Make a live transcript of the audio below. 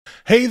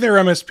Hey there,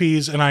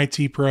 MSPs and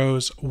IT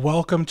pros.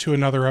 Welcome to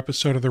another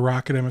episode of the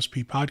Rocket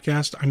MSP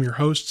podcast. I'm your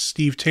host,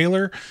 Steve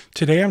Taylor.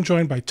 Today I'm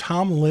joined by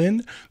Tom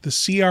Lin, the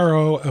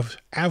CRO of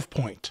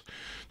AvePoint.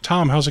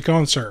 Tom, how's it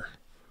going, sir?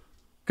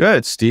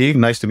 Good, Steve.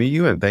 Nice to meet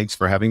you, and thanks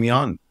for having me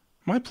on.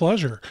 My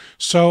pleasure.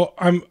 So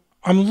I'm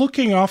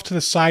looking off to the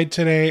side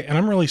today, and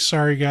I'm really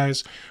sorry,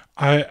 guys.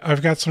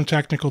 I've got some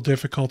technical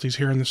difficulties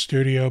here in the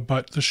studio,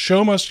 but the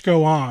show must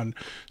go on.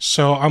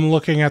 So I'm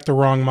looking at the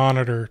wrong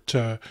monitor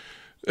to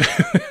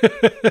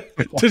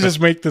to just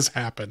make this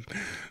happen.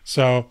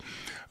 So,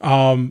 You're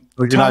Tom,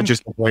 not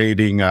just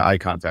avoiding eye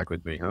contact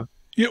with me, huh?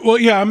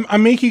 yeah,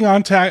 I'm making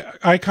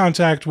eye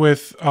contact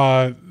with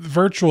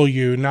virtual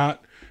you,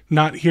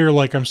 not here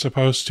like I'm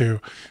supposed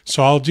to.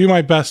 So I'll do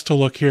my best to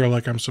look here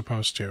like I'm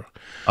supposed to.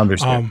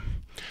 Understand.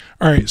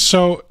 All right.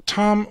 So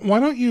Tom,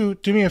 why don't you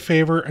do me a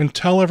favor and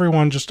tell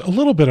everyone just a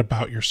little bit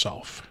about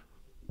yourself?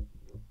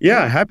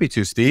 Yeah, happy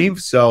to,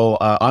 Steve. So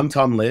I'm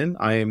Tom Lin.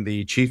 I am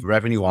the Chief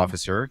Revenue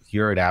Officer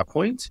here at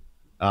AvePoint.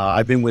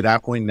 I've been with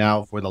AvePoint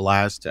now for the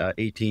last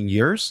 18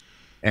 years,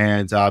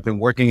 and I've been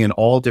working in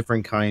all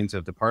different kinds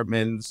of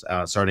departments,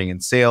 starting in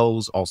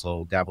sales,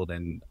 also dabbled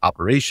in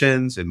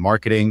operations and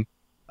marketing.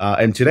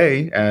 And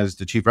today, as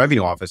the Chief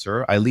Revenue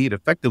Officer, I lead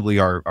effectively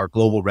our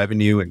global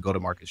revenue and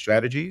go-to-market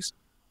strategies,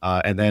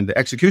 and then the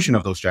execution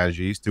of those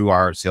strategies through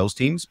our sales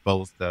teams,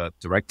 both the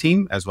direct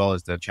team as well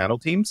as the channel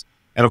teams.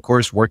 And of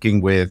course, working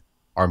with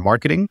our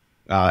marketing,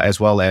 as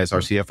well as our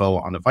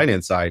CFO on the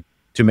finance side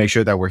to make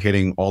sure that we're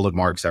hitting all the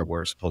marks that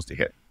we're supposed to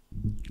hit.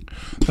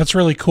 That's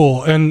really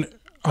cool. And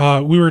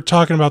we were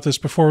talking about this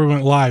before we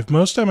went live.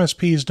 Most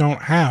MSPs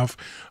don't have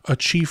a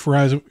chief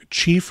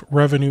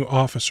revenue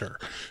officer.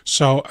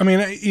 So, I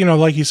mean,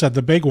 like you said,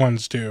 the big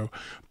ones do,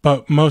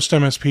 but most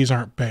MSPs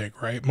aren't big,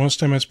 right? Most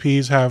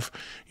MSPs have,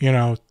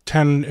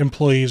 10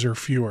 employees or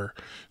fewer.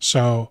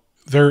 So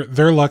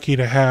they're lucky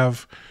to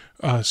have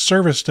a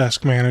service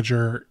desk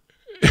manager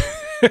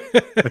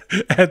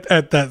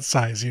at that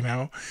size,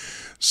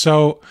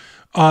 So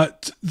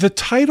the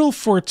title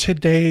for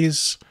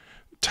today's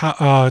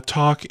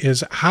talk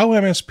is how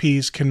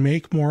MSPs can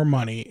make more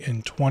money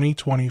in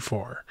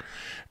 2024.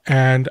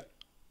 And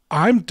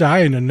I'm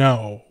dying to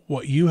know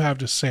what you have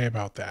to say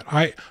about that.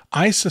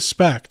 I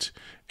suspect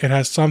it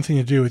has something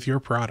to do with your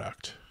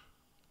product.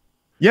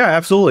 Yeah,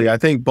 absolutely. I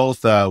think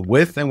both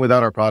with and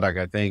without our product,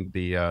 I think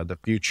the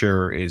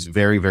future is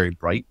very, very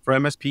bright for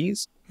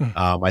MSPs.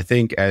 I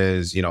think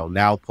as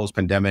now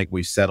post-pandemic,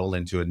 we settle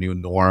into a new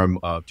norm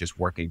of just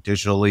working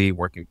digitally,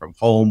 working from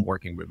home,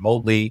 working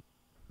remotely.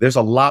 There's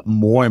a lot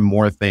more and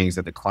more things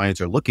that the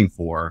clients are looking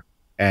for.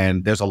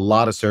 And there's a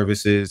lot of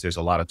services, there's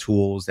a lot of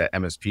tools that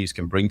MSPs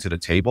can bring to the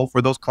table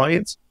for those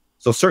clients.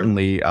 So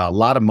certainly a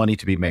lot of money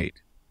to be made.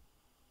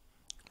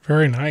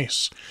 Very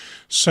nice.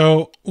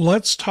 So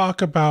let's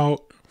talk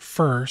about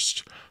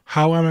first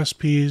how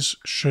MSPs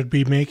should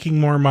be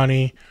making more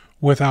money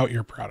without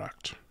your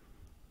product.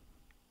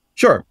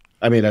 Sure.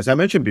 I mean, as I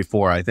mentioned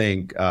before, I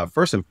think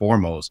first and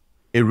foremost,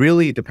 it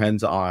really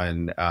depends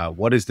on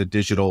what is the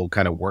digital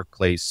kind of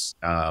workplace,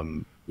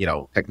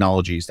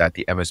 technologies that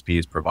the MSP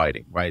is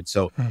providing, right?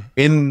 So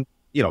in,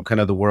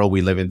 kind of the world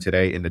we live in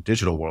today, in the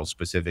digital world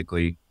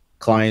specifically,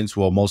 clients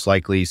will most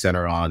likely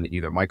center on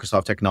either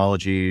Microsoft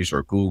technologies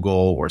or Google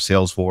or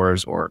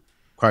Salesforce or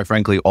quite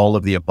frankly, all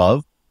of the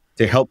above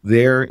to help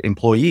their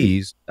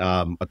employees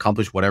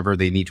accomplish whatever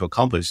they need to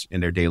accomplish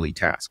in their daily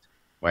tasks,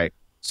 right?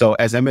 So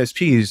as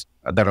MSPs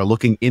that are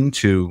looking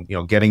into,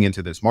 getting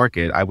into this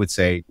market, I would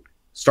say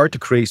start to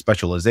create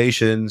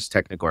specializations,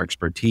 technical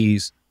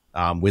expertise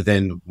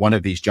within one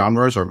of these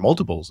genres or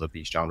multiples of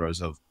these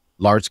genres of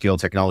large-scale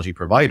technology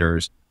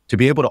providers to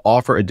be able to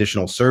offer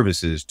additional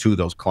services to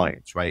those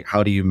clients, right?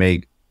 How do you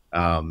make,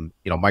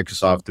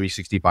 Microsoft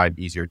 365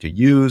 easier to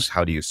use?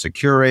 How do you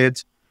secure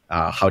it?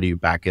 How do you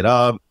back it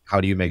up? How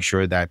do you make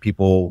sure that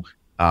people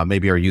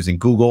maybe are using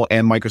Google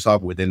and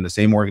Microsoft within the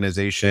same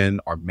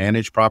organization are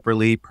managed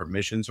properly,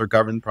 permissions are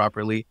governed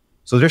properly?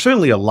 So there's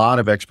certainly a lot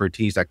of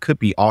expertise that could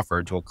be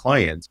offered to a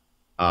client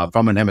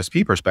from an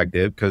MSP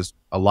perspective, because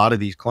a lot of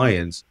these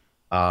clients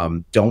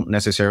don't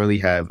necessarily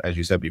have, as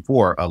you said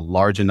before, a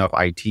large enough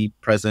IT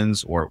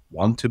presence or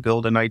want to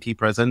build an IT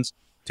presence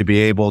to be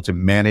able to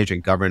manage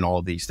and govern all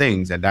of these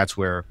things. And that's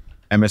where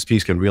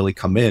MSPs can really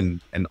come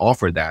in and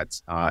offer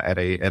that at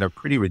a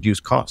pretty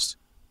reduced cost.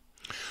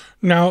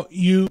 Now,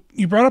 you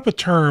brought up a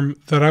term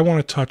that I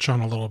want to touch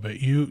on a little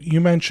bit.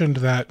 You mentioned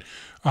that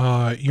you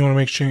want to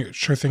make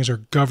sure things are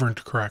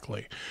governed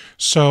correctly.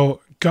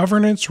 So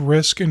governance,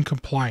 risk, and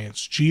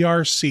compliance,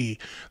 GRC,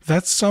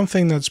 that's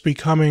something that's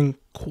becoming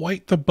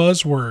quite the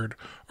buzzword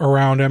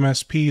around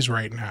MSPs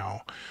right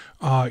now.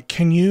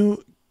 Can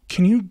you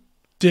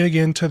dig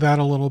into that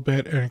a little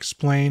bit and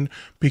explain?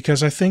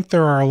 Because I think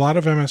there are a lot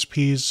of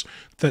MSPs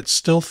that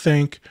still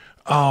think,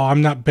 oh,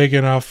 I'm not big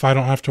enough, I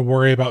don't have to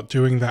worry about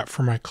doing that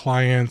for my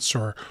clients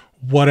or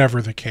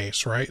whatever the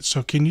case, right?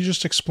 So can you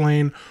just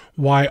explain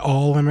why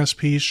all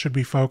MSPs should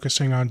be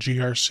focusing on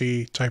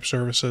GRC type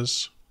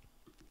services?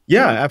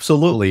 Yeah,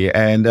 absolutely.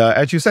 And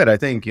as you said, I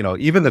think,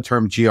 even the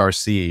term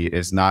GRC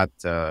is not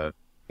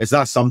it's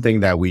not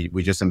something that we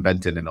just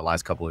invented in the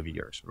last couple of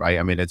years, right?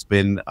 I mean, it's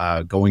been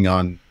going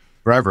on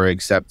forever,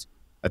 except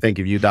I think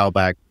if you dial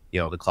back,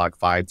 the clock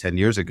 5-10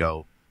 years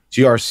ago,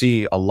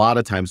 GRC a lot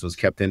of times was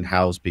kept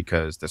in-house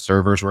because the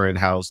servers were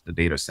in-house, the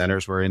data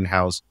centers were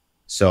in-house.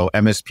 So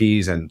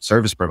MSPs and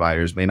service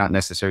providers may not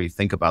necessarily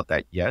think about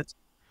that yet.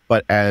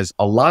 But as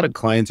a lot of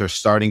clients are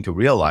starting to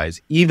realize,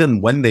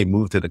 even when they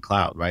move to the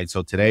cloud, right?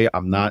 So today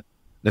I'm not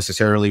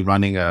necessarily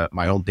running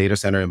my own data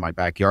center in my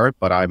backyard,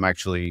 but I'm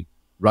actually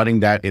running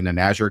that in an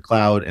Azure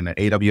cloud, in an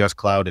AWS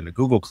cloud, in a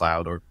Google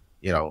cloud, or,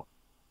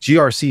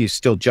 GRC is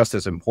still just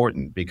as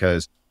important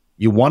because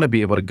you want to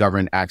be able to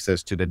govern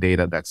access to the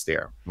data that's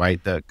there, right?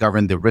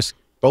 Govern the risk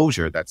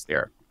exposure that's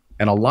there.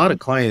 And a lot of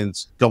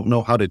clients don't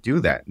know how to do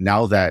that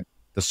now that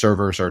the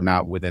servers are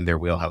not within their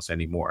wheelhouse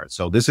anymore.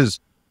 So this is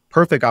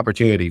perfect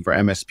opportunity for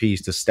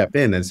MSPs to step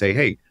in and say,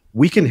 hey,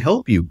 we can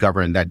help you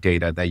govern that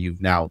data that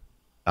you've now,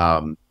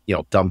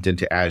 dumped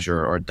into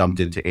Azure or dumped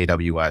into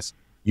AWS.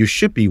 You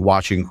should be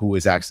watching who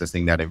is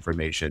accessing that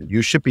information.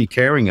 You should be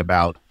caring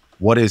about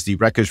what is the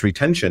records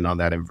retention on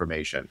that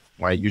information,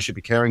 right? You should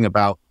be caring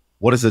about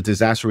what is the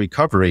disaster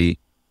recovery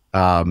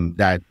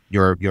that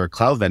your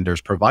cloud vendor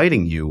is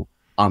providing you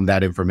on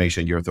that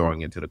information you're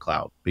throwing into the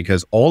cloud,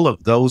 because all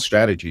of those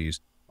strategies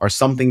are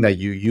something that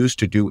you used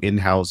to do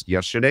in-house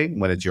yesterday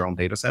when it's your own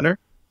data center.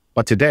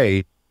 But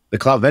today, the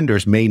cloud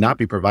vendors may not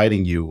be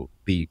providing you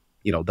the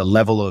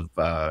level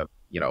of,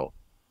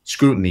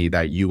 scrutiny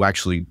that you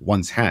actually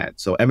once had.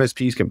 So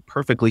MSPs can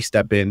perfectly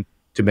step in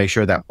to make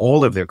sure that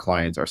all of their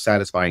clients are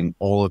satisfying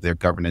all of their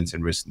governance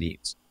and risk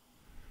needs.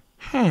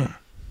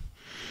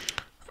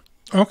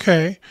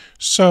 Okay.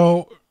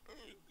 So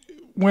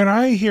when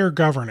I hear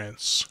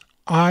governance,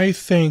 I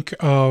think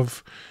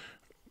of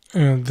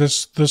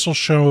this will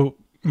show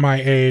my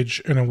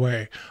age in a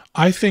way.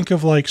 I think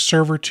of like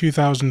Server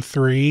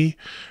 2003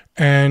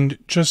 and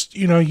just,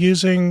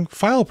 using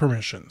file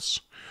permissions.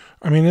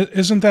 I mean,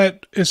 isn't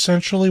that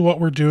essentially what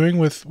we're doing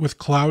with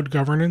cloud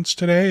governance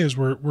today? Is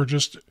we're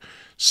just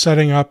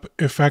setting up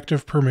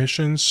effective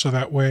permissions so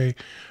that way,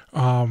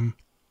 I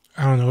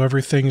don't know,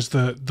 everything's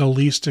the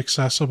least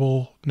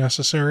accessible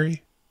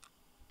necessary?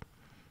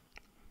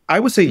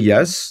 I would say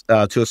yes,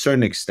 to a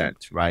certain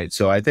extent, right?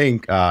 So I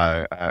think,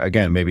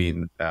 again,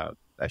 maybe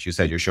as you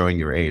said, you're showing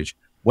your age.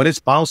 When it's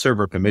file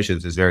server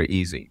permissions, it's very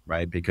easy,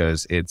 right?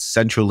 Because it's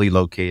centrally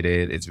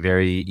located. It's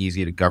very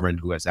easy to govern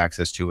who has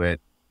access to it.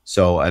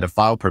 So at a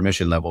file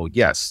permission level,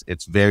 yes,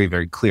 it's very,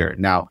 very clear.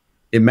 Now,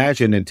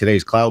 imagine in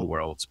today's cloud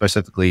world,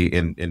 specifically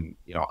in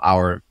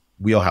our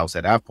wheelhouse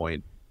at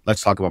AvePoint,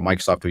 let's talk about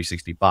Microsoft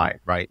 365,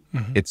 right?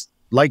 Mm-hmm. It's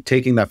like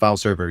taking that file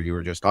server you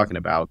were just talking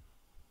about,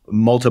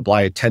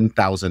 multiply it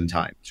 10,000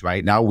 times,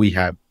 right? Now we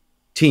have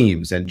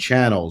Teams and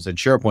channels and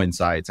SharePoint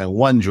sites and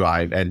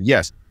OneDrive. And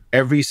yes,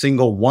 every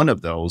single one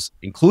of those,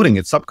 including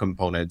its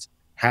subcomponents,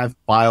 have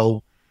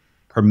file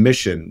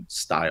permission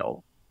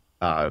style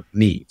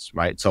needs,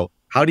 right? So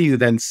how do you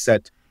then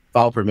set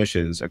file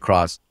permissions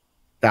across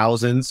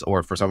thousands,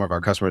 or for some of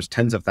our customers,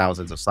 tens of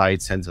thousands of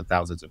sites, tens of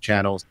thousands of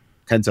channels,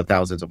 tens of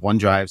thousands of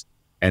OneDrives?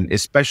 And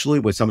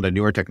especially with some of the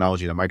newer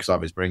technology that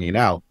Microsoft is bringing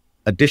out,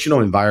 additional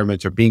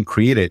environments are being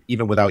created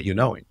even without you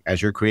knowing. As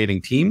you're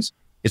creating Teams,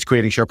 it's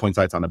creating SharePoint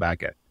sites on the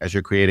back end. As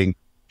you're creating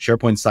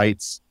SharePoint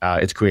sites,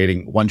 it's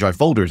creating OneDrive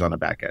folders on the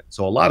back end.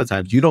 So a lot of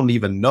times you don't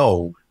even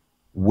know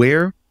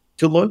where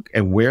to look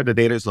and where the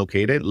data is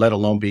located, let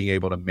alone being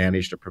able to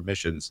manage the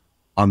permissions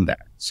on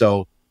that.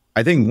 So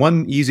I think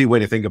one easy way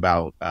to think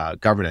about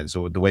governance,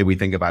 or the way we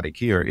think about it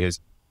here, is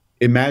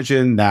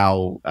imagine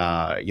now,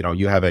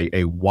 you have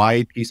a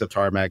wide piece of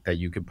tarmac that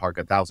you can park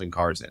 1,000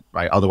 cars in,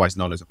 right? Otherwise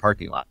known as a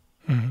parking lot.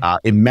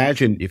 Mm-hmm.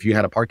 Imagine if you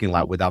had a parking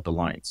lot without the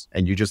lines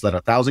and you just let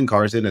 1,000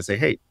 cars in and say,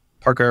 hey,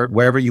 park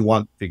wherever you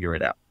want, figure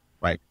it out,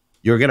 right?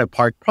 You're going to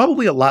park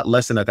probably a lot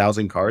less than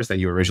 1,000 cars than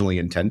you originally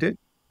intended,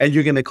 and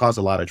you're going to cause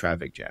a lot of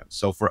traffic jams.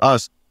 So for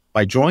us,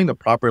 by drawing the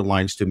proper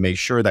lines to make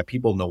sure that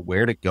people know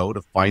where to go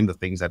to find the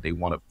things that they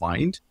want to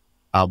find,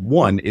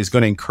 one is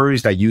going to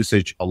encourage that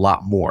usage a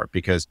lot more,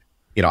 because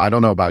I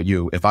don't know about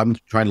you. If I'm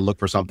trying to look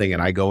for something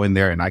and I go in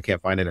there and I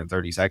can't find it in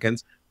 30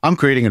 seconds, I'm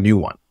creating a new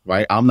one,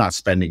 right? I'm not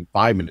spending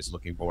 5 minutes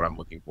looking for what I'm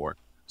looking for.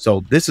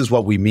 So this is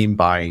what we mean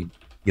by,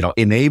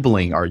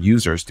 enabling our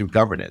users through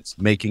governance,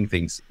 making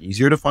things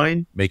easier to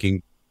find,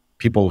 making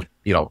people,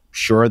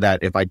 sure that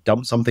if I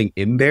dump something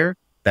in there,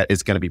 that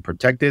it's going to be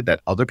protected,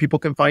 that other people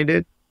can find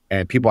it,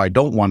 and people I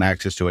don't want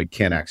access to it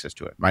can access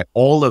to it, right?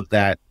 All of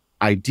that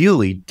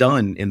ideally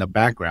done in the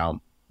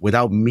background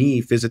without me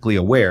physically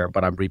aware,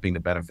 but I'm reaping the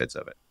benefits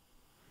of it.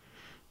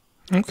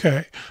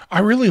 Okay. I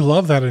really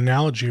love that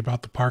analogy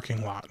about the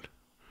parking lot.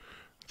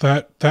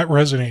 That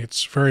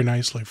resonates very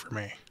nicely for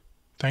me.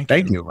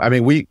 Thank you. I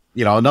mean,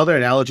 another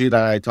analogy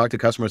that I talk to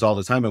customers all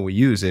the time and we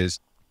use is,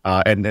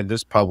 and then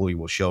this probably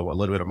will show a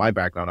little bit of my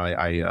background.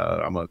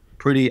 I'm a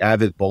pretty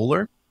avid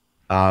bowler.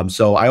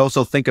 So I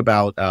also think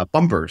about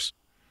bumpers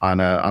on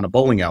a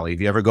bowling alley.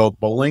 If you ever go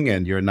bowling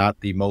and you're not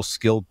the most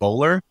skilled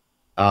bowler,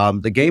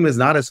 the game is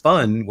not as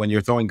fun when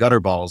you're throwing gutter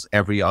balls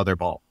every other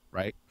ball,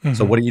 right? Mm-hmm.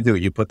 So what do?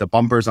 You put the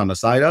bumpers on the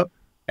side up,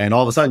 And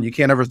all of a sudden you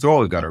can't ever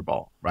throw a gutter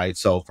ball, right?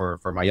 So for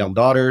my young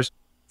daughters,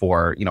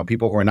 for,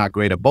 people who are not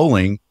great at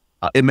bowling,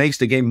 it makes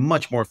the game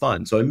much more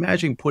fun. So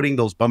imagine putting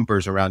those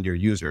bumpers around your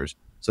users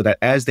so that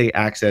as they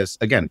access,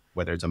 again,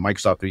 whether it's a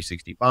Microsoft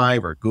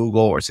 365 or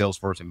Google or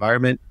Salesforce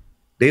environment,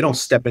 they don't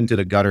step into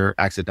the gutter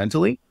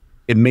accidentally.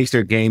 It makes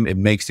their game, it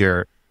makes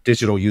their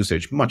digital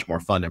usage much more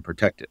fun and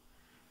protected.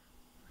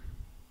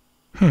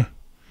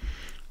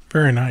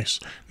 Very nice.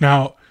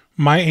 Now,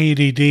 my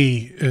ADD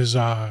is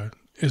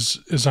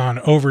on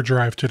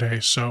overdrive today,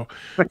 so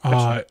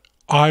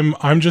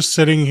I'm just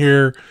sitting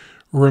here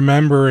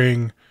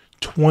remembering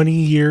 20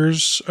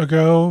 years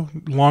ago,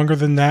 longer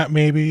than that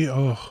maybe.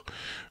 Oh,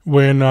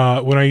 when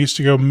I used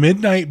to go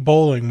midnight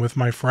bowling with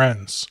my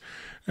friends,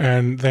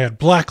 and they had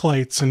black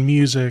lights and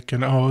music,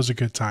 and it was a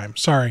good time.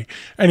 Sorry.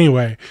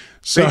 Anyway,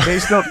 so They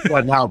still do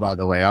it now, by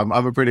the way. I'm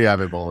a pretty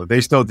avid bowler.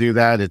 They still do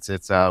that. It's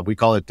we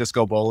call it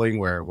disco bowling,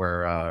 where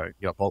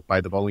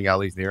by the bowling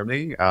alleys near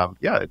me.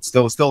 Yeah, it's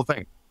still a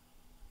thing.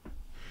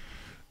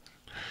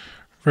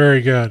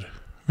 very good,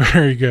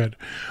 very good.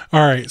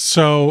 All right,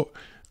 so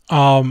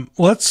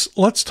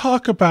let's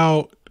talk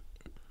about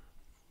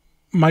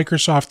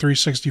Microsoft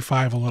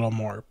 365 a little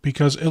more,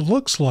 because it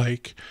looks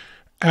like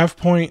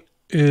AvePoint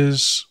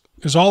is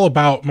all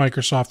about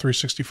Microsoft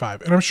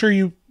 365, and I'm sure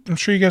you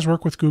guys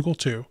work with Google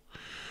too.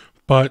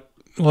 But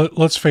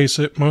let's face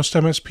it, most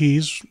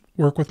MSPs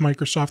work with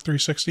Microsoft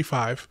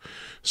 365,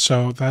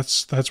 so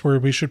that's where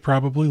we should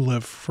probably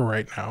live for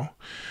right now.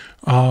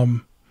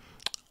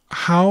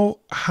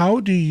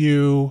 How do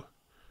you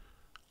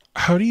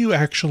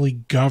actually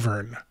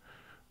govern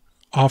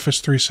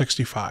Office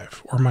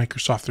 365 or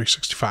Microsoft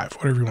 365,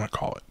 whatever you want to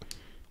call it?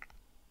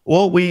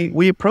 Well,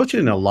 we approach it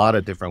in a lot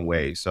of different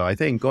ways. So I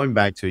think going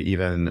back to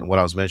even what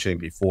I was mentioning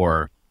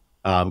before,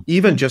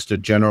 even just the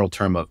general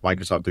term of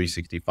Microsoft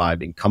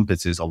 365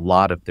 encompasses a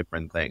lot of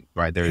different things,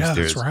 right?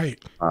 That's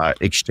right.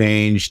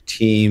 Exchange,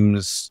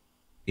 Teams,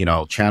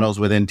 channels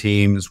within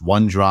Teams,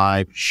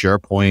 OneDrive,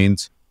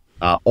 SharePoint,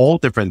 all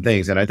different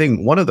things. And I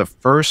think one of the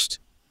first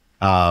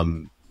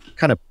kind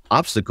of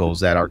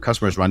obstacles that our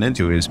customers run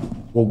into is,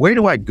 well, where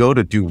do I go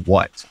to do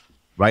what,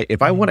 right?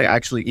 If I want to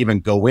actually even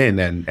go in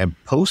and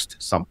post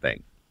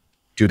something,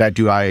 do I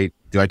do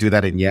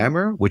that in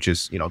Yammer, which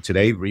is,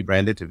 today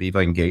rebranded to Viva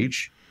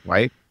Engage,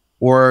 right?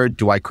 Or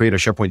do I create a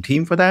SharePoint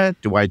team for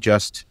that? Do I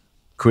just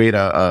create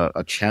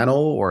a channel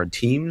or a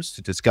Teams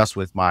to discuss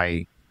with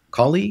my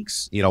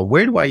colleagues?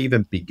 Where do I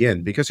even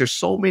begin? Because there's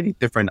so many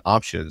different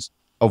options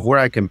of where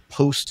I can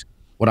post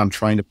what I'm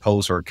trying to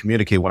post or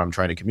communicate what I'm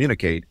trying to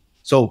communicate.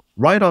 So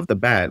right off the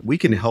bat, we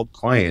can help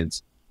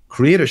clients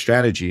create a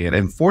strategy and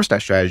enforce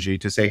that strategy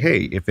to say,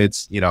 hey, if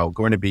it's,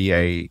 going to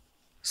be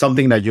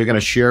something that you're going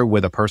to share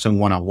with a person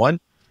one-on-one,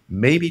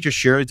 maybe just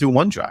share it through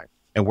OneDrive.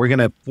 And we're going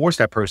to force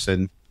that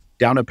person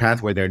down a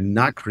path where they're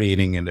not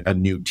creating a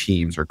new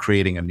Teams or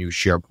creating a new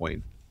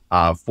SharePoint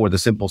for the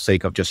simple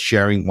sake of just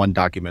sharing one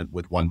document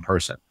with one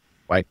person,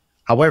 right?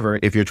 However,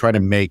 if you're trying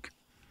to make,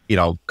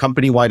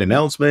 company-wide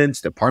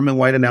announcements,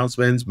 department-wide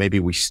announcements,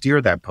 maybe we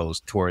steer that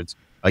post towards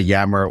a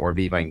Yammer or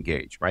Viva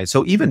Engage, right?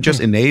 So even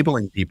just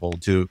enabling people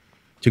to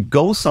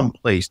go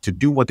someplace to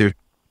do what they're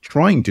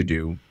trying to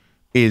do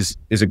is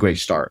a great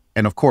start.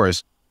 And of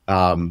course,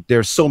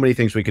 there's so many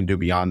things we can do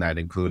beyond that,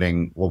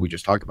 including what we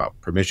just talked about,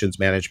 permissions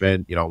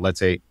management, let's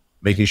say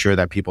making sure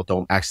that people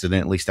don't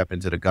accidentally step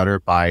into the gutter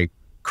by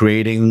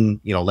creating,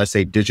 let's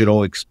say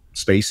digital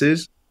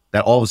spaces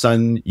that all of a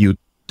sudden you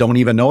don't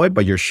even know it,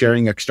 but you're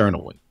sharing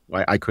externally,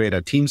 right? I create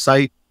a team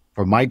site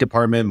for my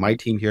department, my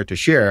team here to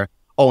share.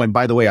 Oh, and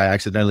by the way, I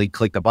accidentally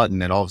clicked a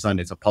button and all of a sudden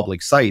it's a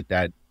public site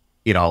that,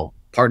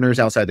 partners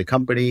outside the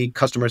company,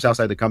 customers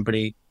outside the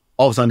company,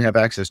 all of a sudden have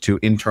access to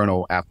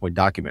internal AvePoint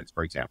documents,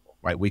 for example,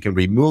 right? We can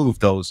remove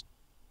those,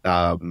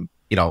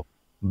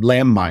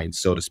 landmines,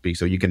 so to speak.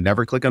 So you can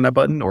never click on that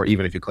button, or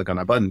even if you click on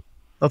that button,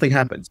 nothing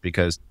happens,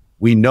 because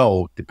we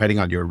know, depending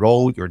on your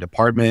role, your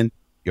department,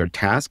 your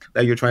task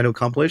that you're trying to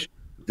accomplish,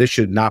 this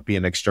should not be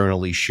an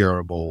externally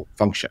shareable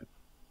function,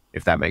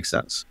 if that makes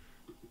sense.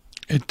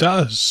 It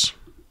does.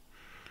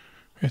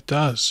 It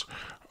does.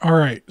 All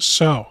right.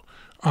 So,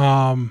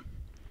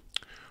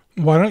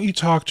 why don't you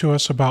talk to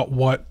us about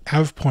what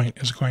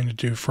AvePoint is going to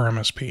do for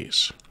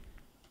MSPs?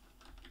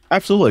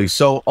 Absolutely.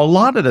 So a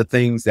lot of the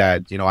things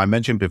that, I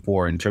mentioned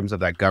before in terms of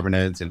that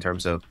governance, in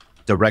terms of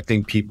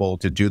directing people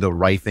to do the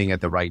right thing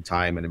at the right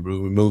time and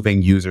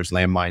removing users'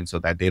 landmines so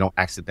that they don't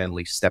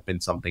accidentally step in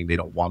something they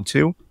don't want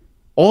to.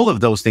 All of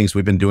those things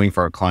we've been doing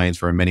for our clients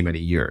for many, many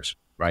years,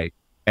 right?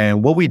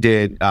 And what we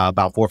did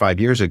about 4 or 5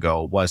 years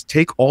ago was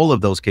take all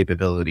of those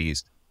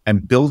capabilities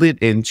and build it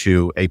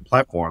into a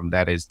platform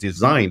that is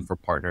designed for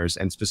partners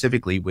and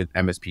specifically with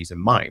MSPs in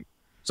mind,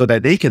 so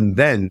that they can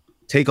then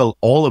take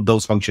all of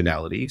those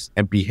functionalities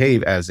and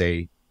behave as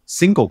a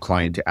single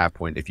client to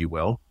AvePoint, if you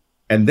will,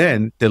 and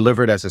then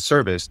deliver it as a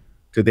service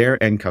to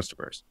their end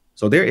customers.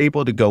 So they're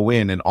able to go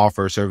in and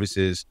offer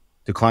services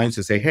to clients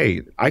to say,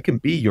 hey, I can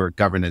be your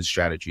governance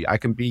strategy. I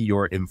can be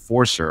your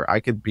enforcer. I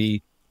could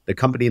be the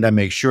company that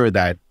makes sure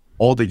that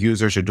all the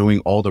users are doing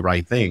all the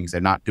right things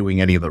and not doing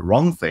any of the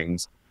wrong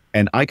things.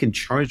 And I can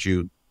charge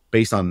you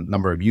based on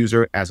number of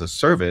user as a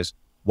service,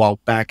 while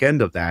back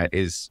end of that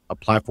is a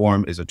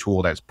platform, is a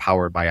tool that's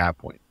powered by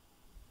AvePoint.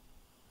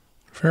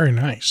 Very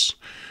nice.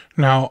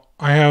 Now,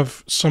 I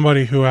have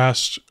somebody who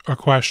asked a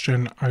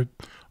question.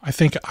 I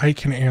think I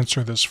can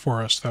answer this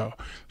for us, though.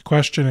 The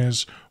question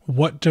is,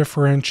 what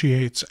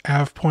differentiates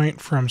AvePoint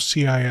from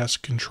CIS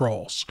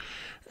controls?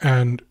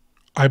 And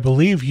I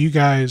believe you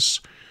guys,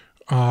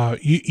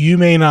 you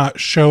may not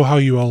show how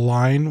you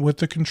align with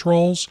the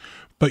controls,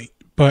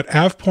 but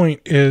AvePoint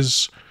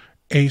is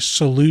a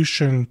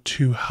solution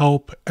to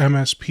help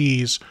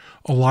MSPs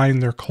align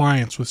their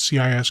clients with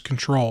CIS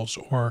controls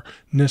or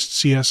NIST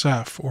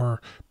CSF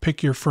or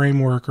pick your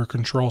framework or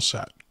control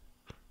set.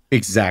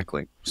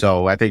 Exactly.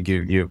 So I think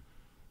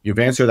you've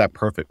answered that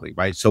perfectly,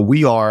 right? So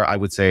we are, I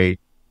would say,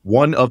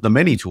 one of the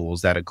many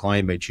tools that a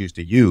client may choose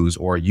to use,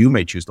 or you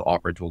may choose to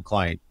offer to a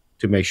client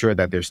to make sure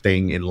that they're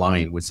staying in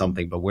line with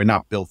something, but we're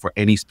not built for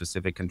any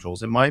specific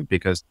controls in mind,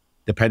 because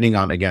depending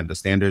on, again, the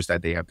standards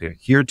that they have to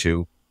adhere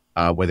to,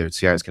 whether it's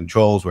CIS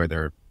controls,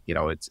 whether,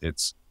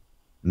 it's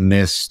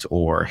NIST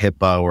or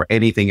HIPAA or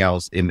anything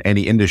else in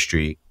any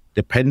industry,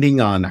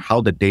 depending on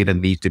how the data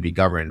needs to be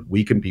governed,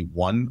 we can be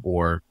one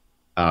or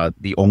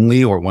the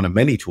only or one of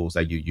many tools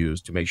that you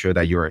use to make sure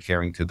that you're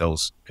adhering to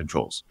those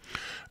controls.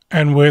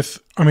 And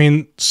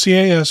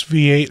CIS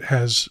V8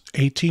 has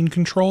 18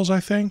 controls, I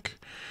think.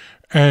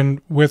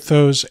 And with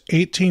those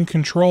 18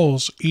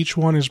 controls, each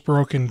one is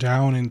broken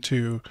down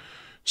into,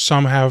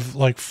 some have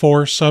like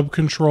 4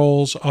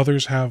 sub-controls,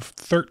 others have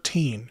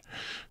 13.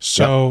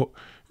 So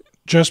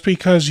just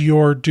because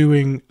you're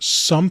doing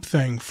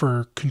something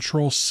for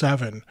control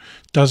 7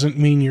 doesn't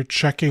mean you're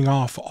checking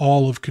off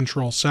all of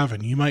control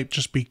 7. You might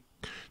just be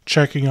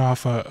checking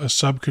off a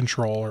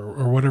sub-control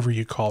or whatever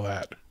you call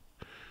that.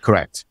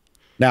 Correct.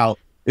 Now,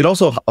 it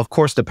also, of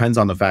course, depends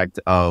on the fact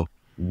of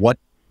what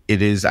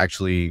it is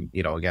actually,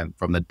 again,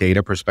 from the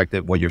data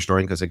perspective, what you're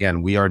storing. Because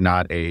again, we are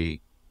not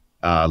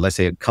let's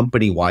say a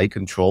company-wide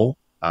control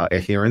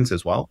adherence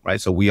as well,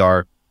 right? So we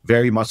are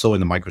very much so in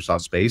the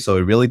Microsoft space. So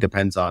it really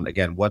depends on,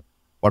 again, what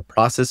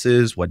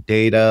processes, what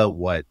data,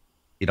 what,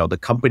 the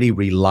company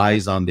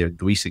relies on their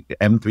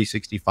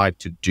M365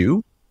 to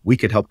do. We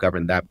could help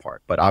govern that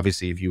part. But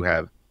obviously, if you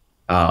have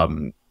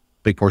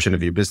big portion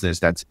of your business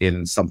that's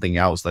in something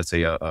else, let's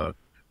say a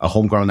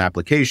homegrown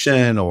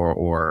application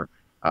or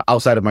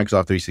outside of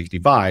Microsoft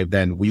 365,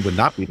 then we would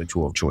not be the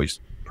tool of choice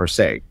per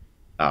se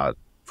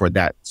for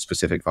that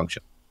specific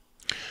function.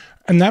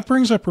 And that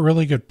brings up a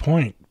really good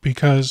point,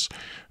 because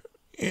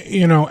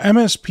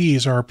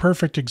MSPs are a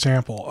perfect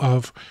example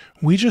of,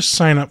 we just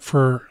sign up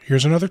for,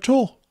 here's another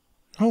tool.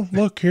 Oh,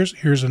 look,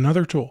 here's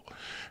another tool.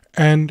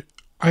 And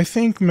I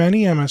think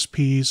many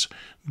MSPs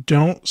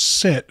don't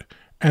sit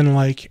and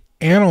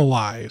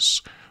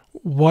analyze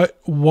what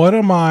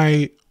am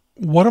I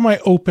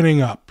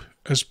opening up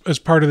as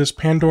part of this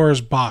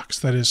Pandora's box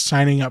that is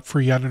signing up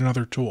for yet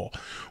another tool.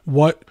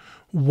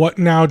 What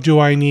now do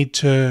I need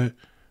to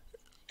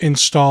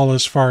install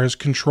as far as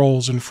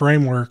controls and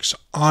frameworks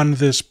on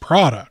this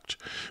product?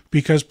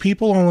 Because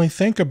people only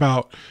think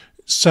about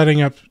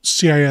setting up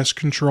CIS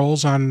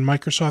controls on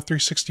Microsoft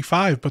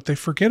 365, but they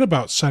forget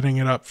about setting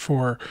it up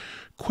for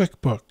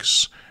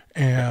QuickBooks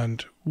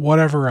and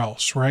whatever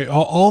else, right?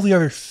 All the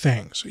other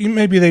things.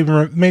 Maybe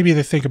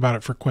they think about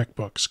it for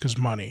QuickBooks because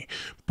money,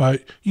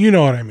 but you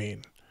know what I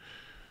mean.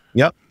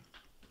 Yep.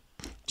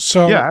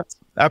 So yeah,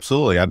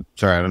 absolutely. I'm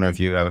sorry, I don't know if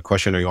you have a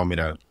question or you want me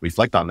to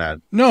reflect on that.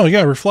 No,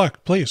 yeah,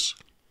 reflect, please.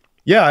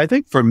 Yeah, I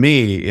think for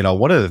me,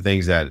 one of the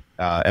things that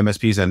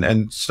MSPs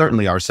and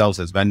certainly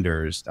ourselves as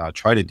vendors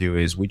try to do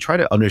is we try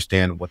to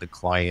understand what the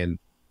client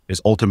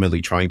is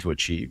ultimately trying to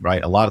achieve,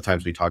 right? A lot of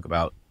times we talk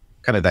about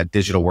kind of that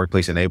digital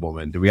workplace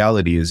enablement. The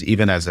reality is,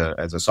 even as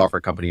a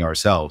software company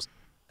ourselves,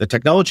 the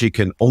technology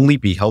can only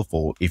be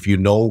helpful if you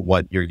know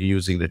what you're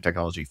using the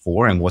technology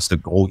for and what's the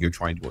goal you're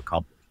trying to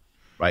accomplish,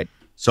 right?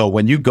 So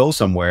when you go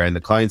somewhere and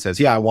the client says,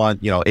 yeah, I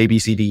want, A, B,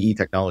 C, D, E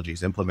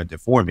technologies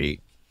implemented for me,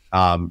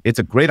 it's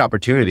a great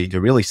opportunity to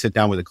really sit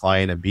down with the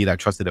client and be that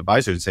trusted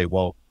advisor and say,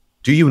 well,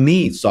 do you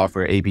need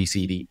software A, B,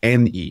 C, D,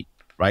 and E,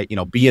 right?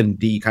 B and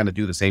D kind of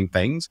do the same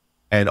things.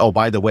 And oh,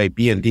 by the way,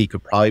 B and D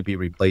could probably be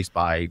replaced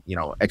by,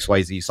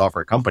 XYZ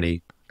software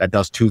company that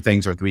does 2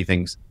 things or 3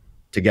 things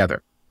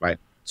together, right?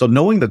 So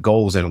knowing the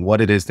goals and what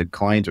it is that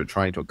clients are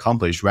trying to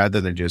accomplish, rather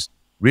than just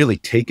really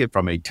take it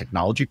from a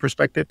technology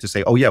perspective to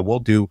say, oh yeah, we'll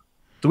do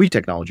 3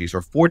 technologies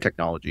or 4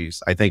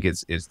 technologies, I think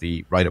is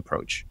the right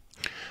approach.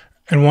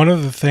 And one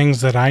of the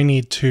things that I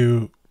need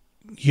to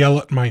yell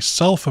at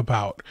myself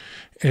about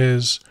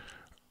is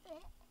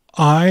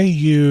I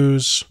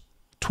use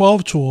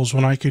 12 tools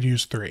when I could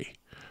use 3.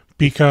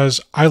 Because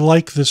I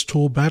like this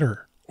tool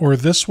better, or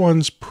this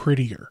one's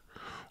prettier,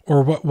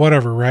 or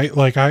whatever, right?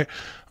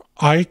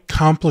 I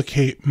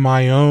complicate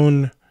my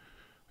own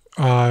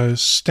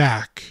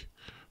stack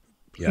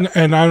Yeah.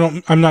 And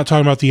I'm not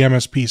talking about the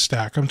MSP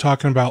stack. I'm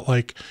talking about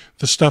like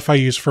the stuff I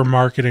use for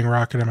marketing,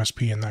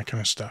 RocketMSP and that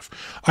kind of stuff.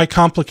 I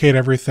complicate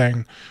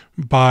everything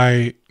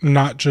by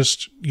not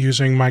just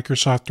using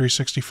Microsoft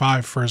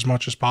 365 for as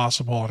much as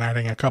possible and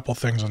adding a couple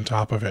things on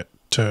top of it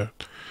to,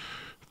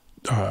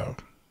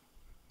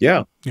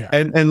 Yeah. yeah.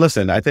 And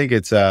listen, I think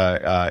it's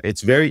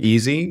very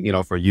easy,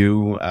 for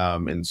you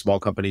in small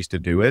companies to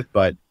do it,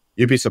 but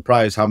you'd be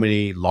surprised how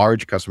many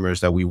large customers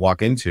that we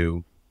walk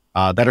into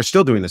that are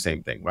still doing the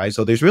same thing, right?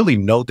 So there's really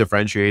no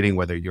differentiating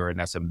whether you're an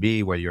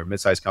SMB, whether you're a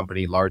mid-sized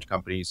company, large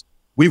companies.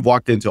 We've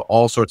walked into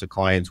all sorts of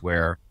clients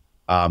where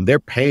they're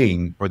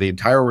paying for the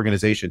entire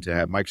organization to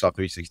have Microsoft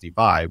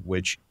 365,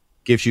 which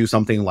gives you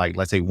something like,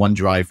 let's say,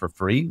 OneDrive for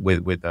free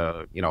with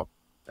a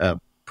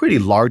pretty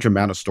large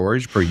amount of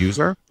storage per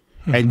user.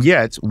 And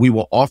yet we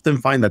will often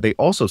find that they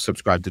also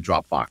subscribe to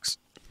Dropbox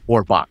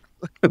or Box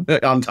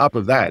on top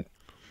of that,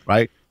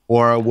 right?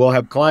 Or we'll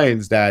have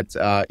clients that,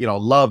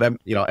 love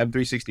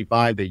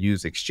M365. They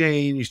use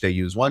Exchange, they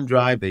use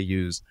OneDrive, they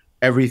use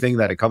everything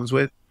that it comes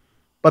with,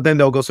 but then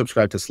they'll go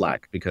subscribe to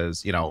Slack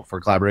because,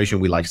 for collaboration,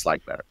 we like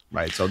Slack better,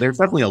 right? So there's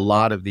definitely a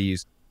lot of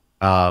these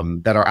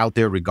that are out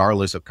there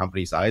regardless of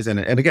company size. And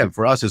again,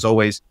 for us, it's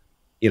always,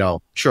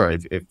 sure,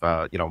 if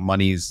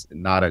money's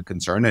not a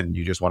concern and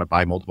you just want to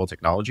buy multiple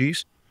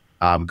technologies,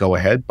 go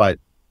ahead. But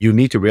you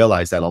need to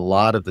realize that a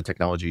lot of the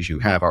technologies you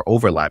have are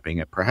overlapping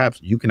and perhaps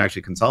you can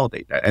actually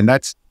consolidate that. And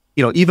that's,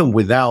 even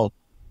without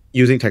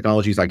using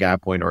technologies like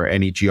AvePoint or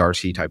any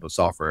GRC type of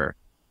software,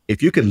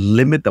 if you can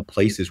limit the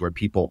places where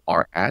people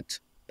are at,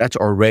 that's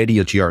already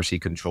a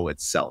GRC control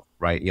itself,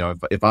 right?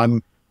 If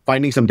I'm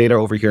finding some data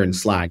over here in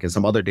Slack and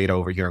some other data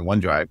over here in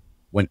OneDrive,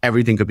 when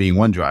everything could be in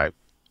OneDrive,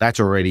 that's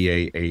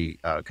already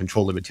a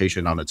control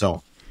limitation on its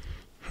own.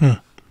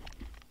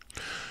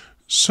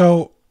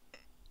 So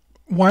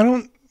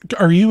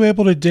are you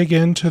able to dig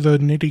into the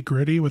nitty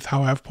gritty with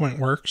how AvePoint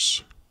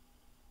works?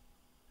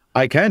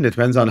 I can. It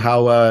depends on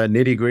how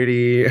nitty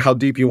gritty, how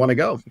deep you want to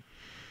go.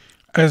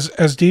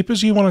 As deep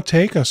as you want to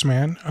take us,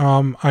 man.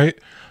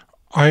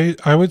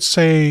 I would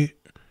say,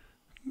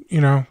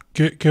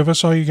 give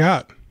us all you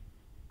got.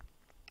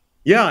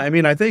 Yeah. I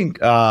mean, I think,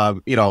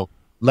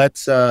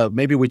 let's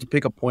maybe we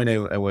pick a point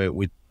and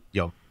we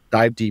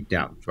dive deep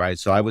down, right?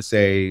 So I would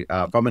say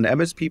from an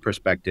MSP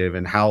perspective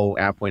and how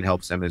AvePoint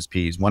helps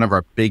MSPs, one of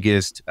our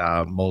biggest,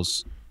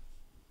 most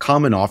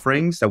common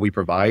offerings that we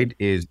provide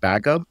is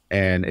backup,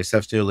 and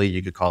essentially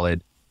you could call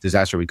it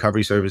disaster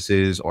recovery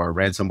services or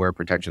ransomware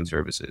protection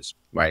services,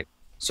 right?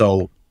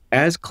 So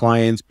as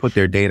clients put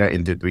their data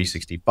into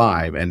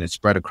 365 and it's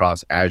spread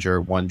across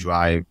Azure,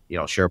 OneDrive,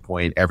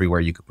 SharePoint,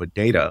 everywhere you could put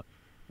data,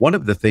 one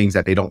of the things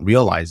that they don't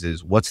realize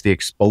is what's the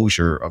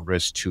exposure of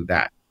risk to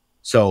that.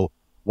 So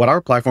what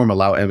our platform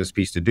allows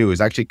MSPs to do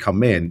is actually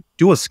come in,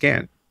 do a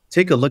scan,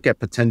 take a look at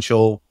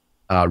potential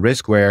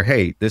risk where,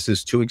 hey, this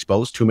is too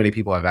exposed, too many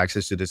people have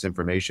access to this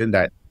information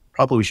that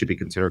probably should be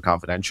considered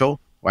confidential,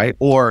 right?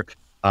 Or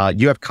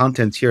you have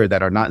contents here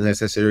that are not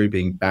necessarily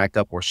being backed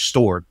up or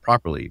stored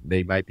properly.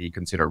 They might be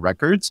considered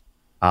records.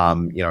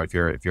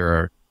 If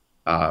your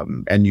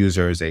end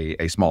user is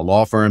a small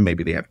law firm,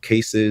 maybe they have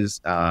cases,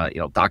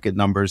 docket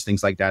numbers,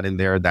 things like that in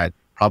there that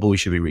probably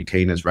should be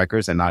retained as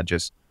records and not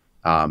just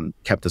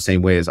kept the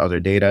same way as other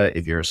data.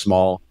 If you're a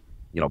small,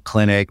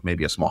 clinic,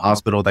 maybe a small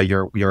hospital that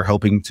you're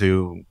helping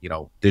to,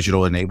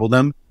 digital enable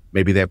them,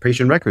 maybe they have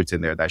patient records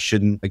in there that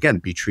shouldn't, again,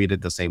 be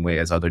treated the same way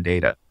as other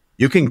data.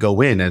 You can go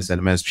in as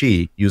an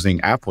MSP using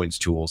AvePoint's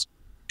tools,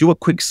 do a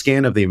quick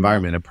scan of the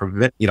environment and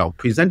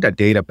present that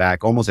data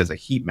back almost as a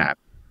heat map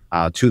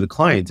to the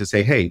client to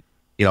say, hey,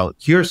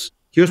 here's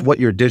what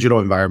your digital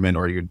environment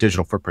or your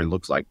digital footprint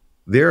looks like.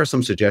 There are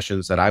some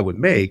suggestions that I would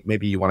make.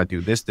 Maybe you want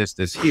to do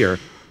this here.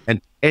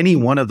 And any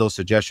one of those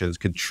suggestions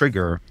could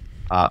trigger,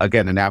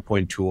 again, an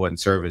AvePoint tool and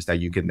service that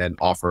you can then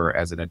offer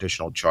as an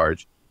additional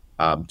charge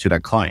to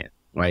that client,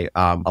 right?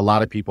 A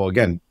lot of people,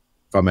 again,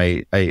 from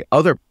a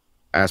other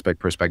aspect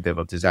perspective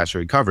of disaster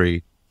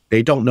recovery,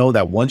 they don't know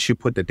that once you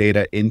put the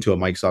data into a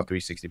Microsoft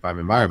 365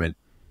 environment,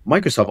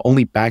 Microsoft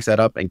only backs that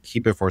up and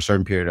keep it for a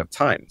certain period of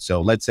time.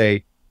 So let's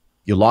say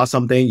you lost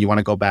something, you want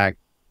to go back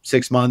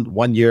 6 months,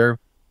 1 year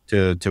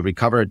to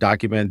recover a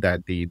document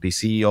that the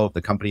CEO of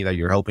the company that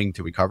you're helping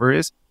to recover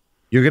is,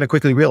 you're going to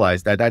quickly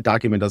realize that that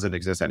document doesn't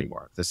exist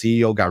anymore. The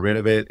CEO got rid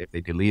of it. If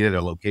they deleted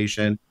a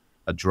location,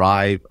 a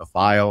drive, a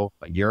file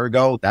a year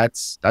ago,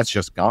 that's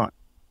just gone,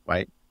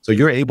 right? So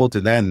you're able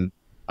to then,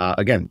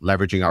 again,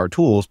 leveraging our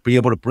tools, be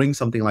able to bring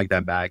something like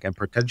that back, and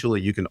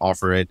potentially you can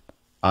offer it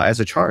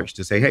as a charge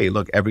to say, hey,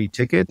 look, every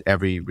ticket,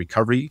 every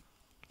recovery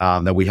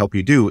that we help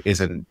you do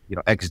is an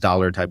X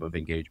dollar type of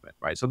engagement,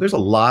 right? So there's a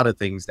lot of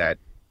things that,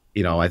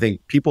 I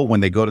think people,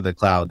 when they go to the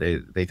cloud,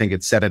 they think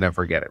it's set it and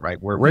forget it,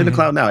 right? We're in the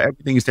cloud now.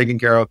 Everything is taken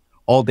care of.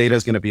 All data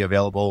is going to be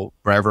available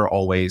forever,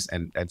 always,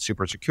 and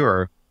super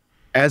secure.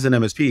 As an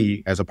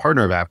MSP, as a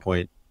partner of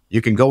AvePoint,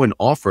 you can go and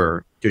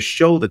offer to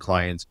show the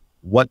clients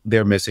what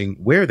they're missing,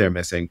 where they're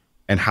missing,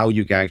 and how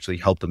you can actually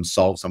help them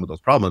solve some of those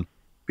problems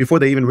before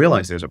they even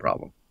realize there's a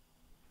problem.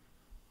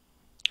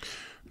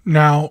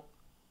 Now,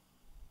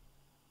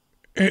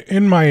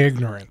 in my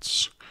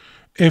ignorance,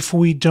 if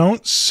we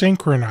don't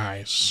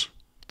synchronize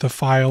the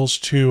files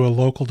to a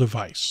local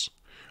device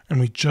and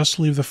we just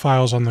leave the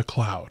files on the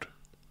cloud,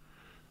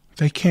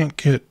 they can't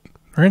get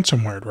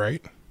ransomware,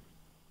 right?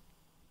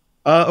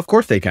 Of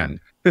course they can,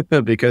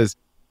 because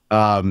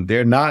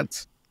they're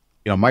not,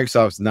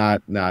 Microsoft's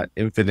not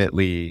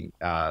infinitely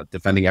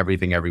defending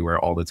everything everywhere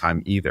all the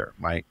time either,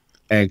 right?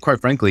 And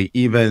quite frankly,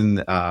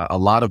 even a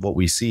lot of what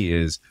we see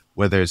is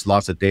whether it's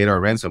loss of data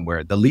or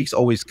ransomware, the leaks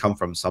always come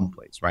from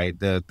someplace, right?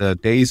 The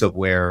days of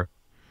where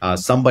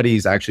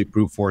somebody's actually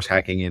brute force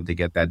hacking in to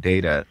get that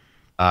data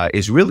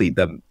is really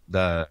the.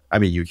 I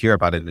mean, you hear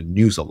about it in the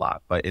news a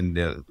lot, but in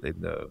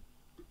the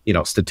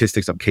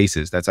statistics of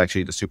cases, that's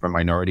actually the super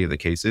minority of the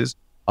cases.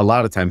 A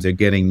lot of times they're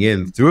getting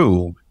in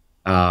through,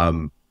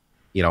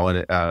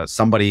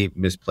 somebody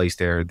misplaced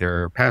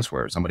their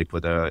password. Somebody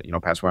put a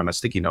password on a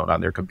sticky note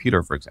on their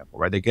computer, for example,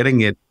 right? They're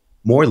getting it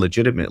more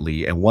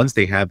legitimately, and once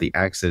they have the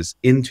access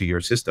into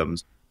your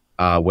systems,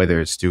 whether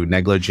it's through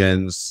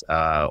negligence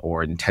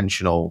or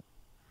intentional,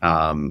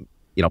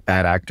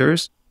 bad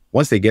actors,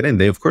 once they get in,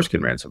 they of course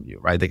can ransom you,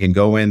 right? They can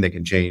go in, they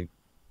can change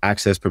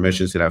access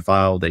permissions to that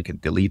file, they can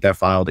delete that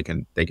file, they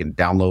can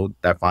download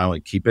that file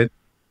and keep it.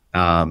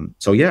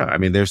 So yeah, I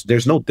mean,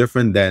 there's no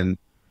different than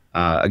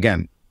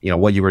again,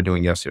 what you were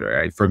doing yesterday,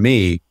 right? For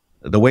me,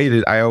 the way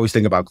that I always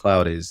think about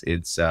cloud is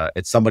it's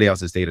somebody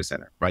else's data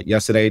center, right?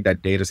 Yesterday,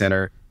 that data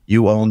center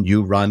you own,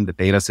 you run, the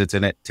data sits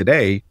in it.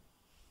 Today,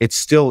 it's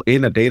still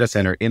in a data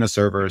center, in a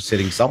server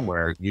sitting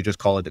somewhere. You just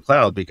call it the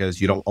cloud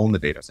because you don't own the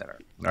data center,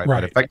 right?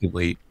 But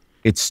effectively,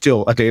 it's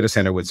still a data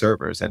center with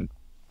servers, and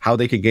how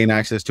they can gain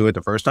access to it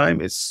the first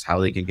time is how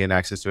they can gain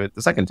access to it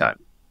the second time.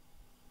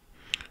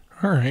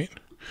 All right.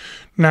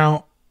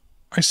 Now,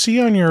 I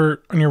see on your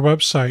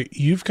website,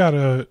 you've got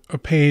a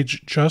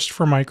page just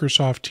for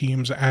Microsoft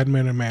Teams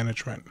admin and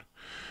management.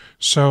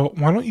 So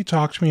why don't you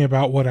talk to me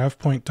about what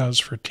AvePoint does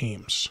for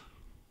Teams?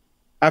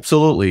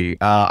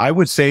 Absolutely. I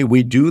would say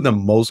we do the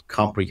most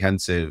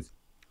comprehensive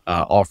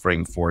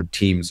offering for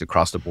Teams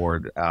across the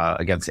board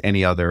against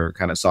any other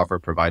kind of software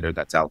provider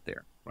that's out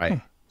there, right?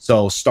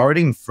 So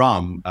starting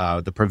from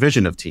the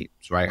provision of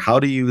Teams, right? How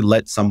do you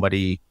let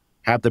somebody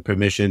have the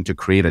permission to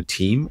create a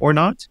team or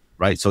not,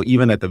 right? So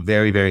even at the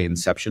very, very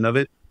inception of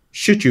it,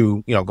 should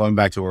you, going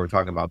back to what we were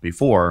talking about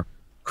before,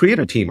 create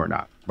a team or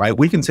not, right?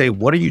 We can say,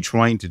 what are you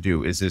trying to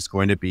do? Is this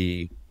going to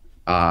be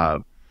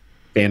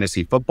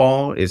fantasy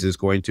football? Is this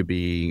going to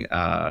be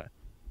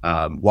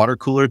water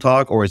cooler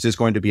talk? Or is this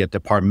going to be a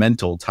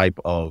departmental type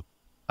of,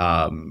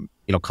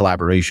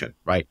 collaboration,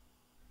 right?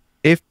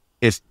 If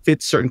it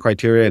fits certain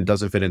criteria and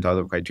doesn't fit into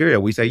other criteria,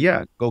 we say,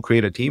 yeah, go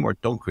create a team or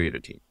don't create a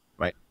team,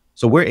 right?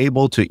 So we're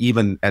able to,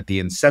 even at the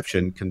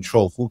inception,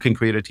 control who can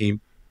create a team,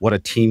 what a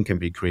team can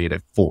be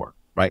created for,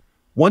 right?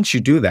 Once you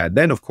do that,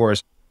 then of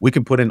course, we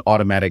can put in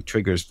automatic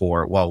triggers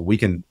for, well, we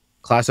can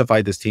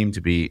classify this team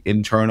to be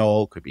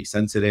internal, could be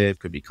sensitive,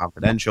 could be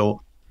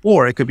confidential,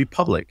 or it could be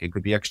public, it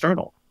could be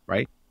external,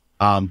 right?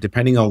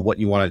 Depending on what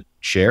you want to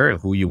share and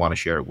who you want to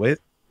share it with.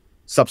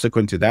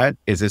 Subsequent to that,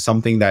 is it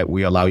something that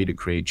we allow you to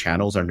create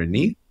channels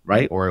underneath,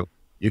 right? Or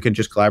you can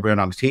just collaborate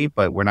on a team,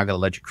 but we're not going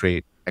to let you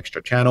create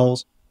extra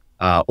channels,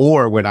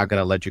 or we're not going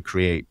to let you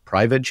create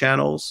private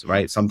channels,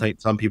 right? Some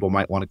people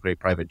might want to create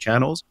private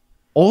channels.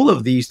 All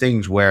of these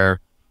things where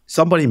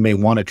somebody may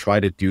want to try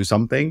to do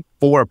something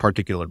for a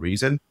particular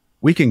reason,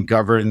 we can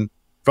govern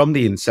from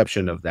the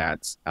inception of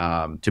that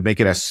to make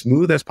it as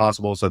smooth as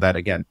possible so that,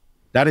 again,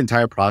 that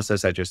entire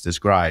process I just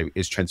described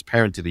is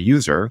transparent to the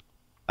user.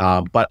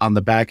 But on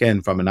the back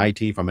end, from an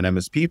IT, from an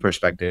MSP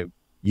perspective,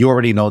 you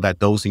already know that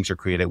those things are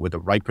created with the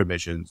right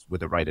permissions,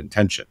 with the right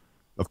intention.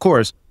 Of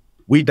course,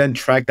 we then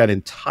track that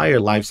entire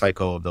life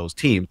cycle of those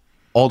teams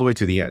all the way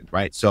to the end,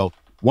 right? So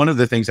one of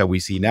the things that we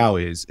see now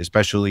is,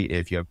 especially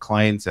if you have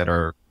clients that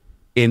are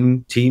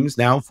in Teams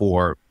now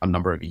for a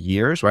number of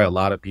years, right? A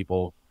lot of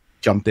people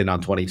jumped in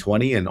on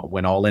 2020 and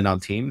went all in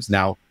on Teams.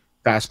 Now,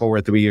 fast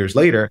forward 3 years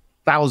later,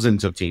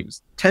 thousands of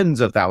teams,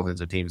 tens of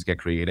thousands of teams get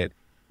created.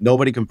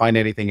 Nobody can find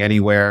anything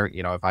anywhere.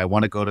 If I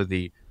want to go to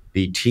the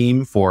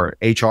team for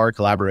HR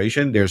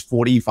collaboration, there's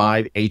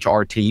 45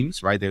 HR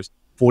teams, right? There's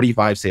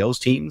 45 sales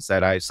teams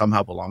that I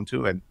somehow belong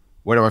to. And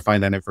where do I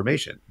find that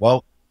information?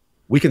 Well,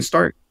 we can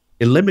start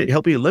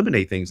help you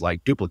eliminate things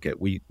like duplicate.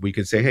 We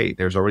can say, hey,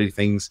 there's already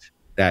things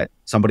that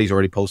somebody's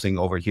already posting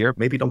over here.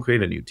 Maybe don't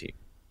create a new team.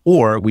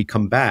 Or we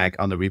come back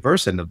on the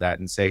reverse end of that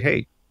and say,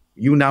 hey,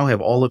 you now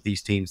have all of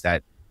these teams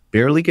that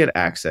barely get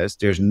access.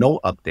 There's no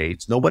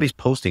updates. Nobody's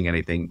posting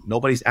anything.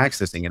 Nobody's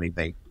accessing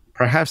anything.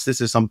 Perhaps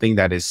this is something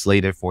that is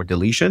slated for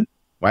deletion,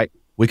 right?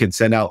 We can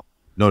send out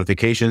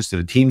notifications to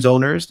the team's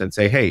owners and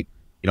say, hey,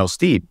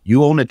 Steve,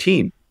 you own a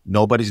team.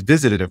 Nobody's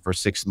visited it for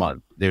 6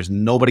 months. There's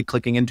nobody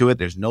clicking into it.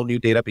 There's no new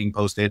data being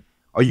posted.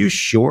 Are you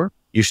sure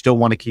you still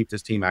want to keep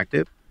this team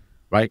active,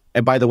 right?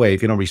 And by the way,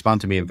 if you don't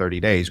respond to me in 30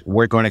 days,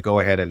 we're going to go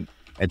ahead and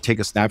take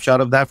a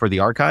snapshot of that for the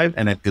archive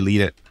and then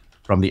delete it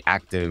from the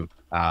active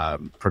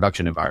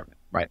production environment,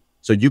 right?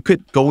 So you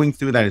could, going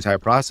through that entire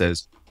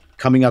process,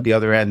 coming out the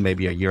other end,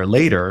 maybe a year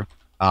later,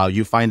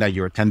 you find that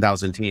your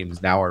 10,000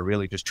 teams now are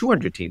really just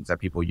 200 teams that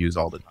people use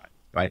all the time,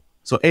 right?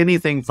 So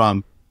anything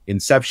from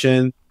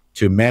inception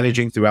to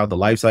managing throughout the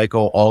life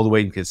cycle, all the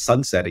way to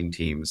sunsetting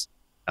teams,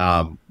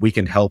 we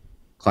can help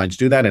clients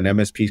do that, and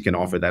MSPs can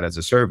offer that as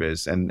a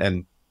service.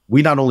 And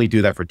we not only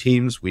do that for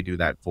teams, we do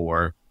that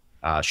for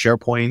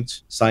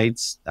SharePoint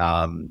sites,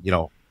 a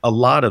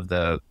lot of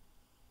the,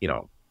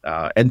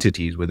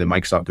 entities within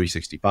Microsoft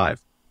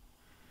 365.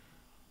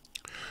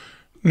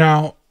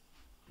 Now,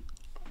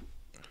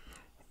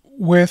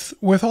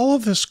 with all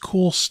of this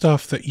cool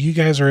stuff that you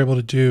guys are able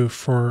to do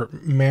for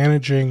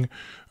managing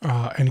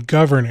and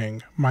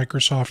governing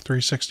Microsoft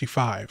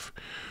 365,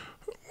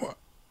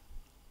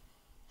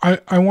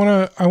 I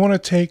want to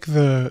take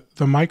the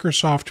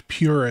Microsoft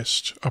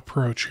purist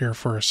approach here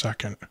for a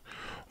second.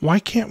 Why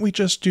can't we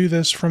just do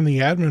this from the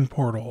admin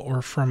portal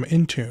or from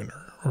Intune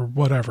or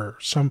whatever,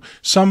 some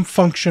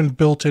function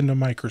built into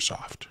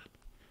Microsoft?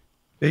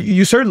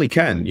 You certainly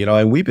can,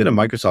 and we've been a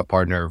Microsoft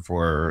partner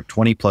for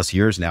 20 plus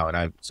years now. And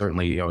I've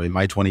certainly, in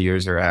my 20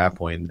 years here at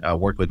AvePoint,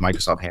 worked with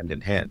Microsoft hand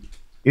in hand.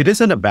 It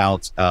isn't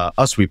about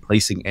us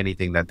replacing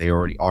anything that they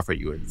already offer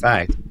you. In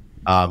fact,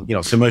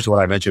 similar to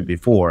what I mentioned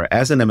before,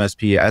 as an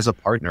MSP, as a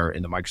partner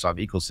in the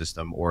Microsoft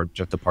ecosystem, or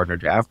just a partner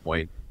to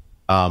AvePoint,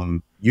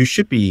 you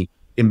should be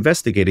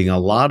investigating a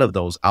lot of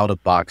those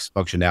out-of-box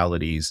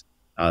functionalities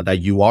that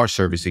you are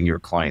servicing your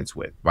clients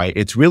with, right?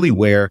 It's really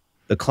where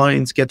the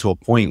clients get to a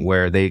point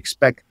where they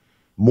expect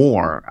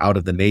more out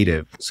of the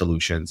native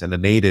solutions, and the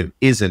native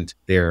isn't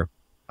there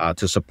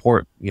to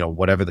support,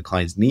 whatever the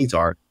client's needs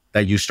are,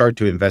 that you start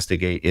to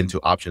investigate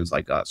into options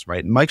like us,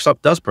 right? And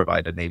Microsoft does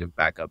provide a native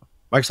backup.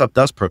 Microsoft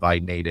does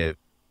provide native,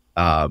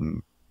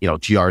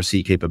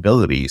 GRC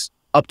capabilities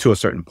up to a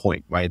certain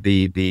point, right?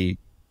 The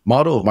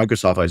model of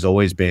Microsoft has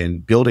always been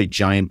build a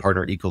giant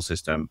partner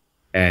ecosystem,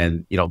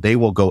 and they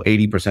will go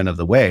 80% of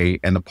the way,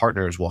 and the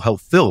partners will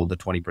help fill the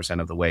 20%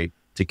 of the way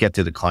to get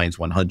to the client's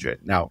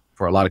 100. Now,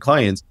 for a lot of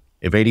clients,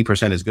 if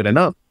 80% is good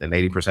enough, then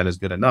 80% is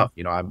good enough.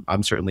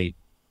 I'm certainly,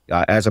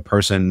 as a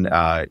person,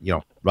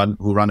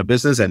 who run a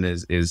business and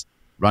is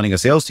running a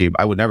sales team,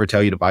 I would never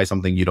tell you to buy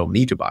something you don't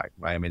need to buy,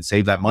 right? I mean,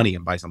 save that money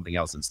and buy something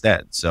else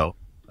instead. So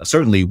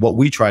certainly what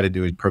we try to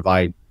do is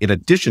provide, in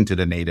addition to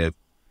the native,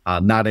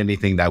 not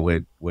anything that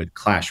would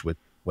clash with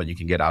what you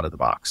can get out of the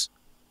box.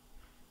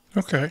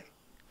 Okay.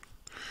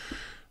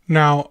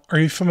 Now, are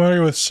you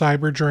familiar with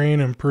CyberDrain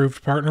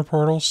Improved Partner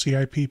Portal,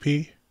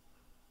 CIPP?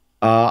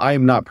 I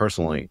am not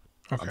personally.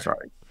 Okay. I'm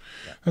sorry.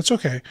 Yeah. That's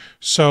okay.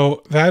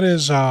 So that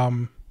is,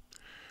 I've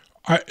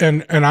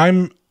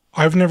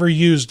never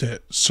used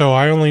it, so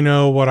I only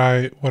know what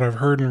I've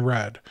heard and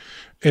read.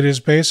 It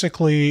is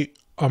basically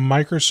a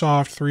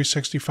Microsoft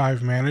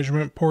 365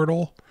 management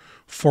portal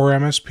for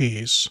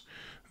MSPs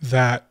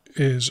that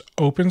is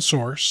open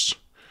source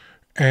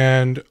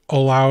and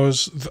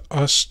allows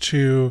us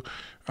to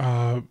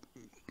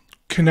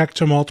connect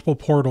to multiple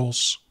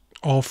portals,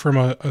 all from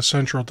a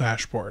central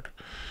dashboard.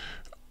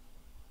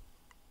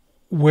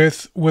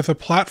 With a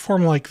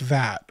platform like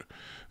that,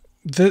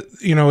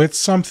 it's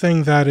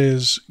something that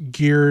is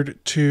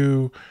geared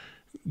to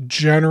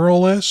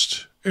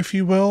generalist, if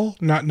you will,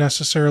 not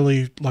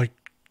necessarily like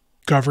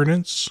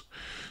governance.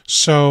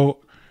 So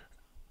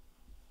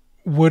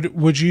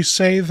would you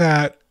say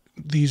that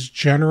these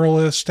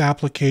generalist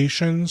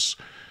applications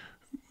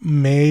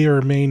may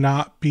or may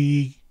not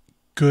be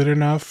good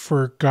enough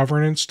for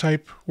governance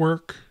type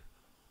work?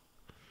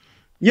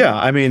 Yeah,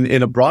 I mean,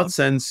 in a broad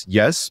sense,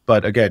 yes.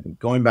 But again,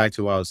 going back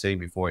to what I was saying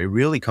before, it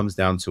really comes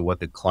down to what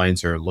the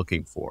clients are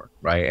looking for,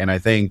 right? And I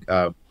think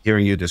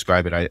hearing you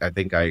describe it, I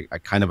think I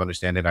kind of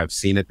understand it. I've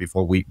seen it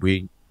before.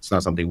 It's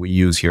not something we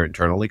use here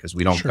internally because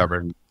we don't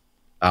govern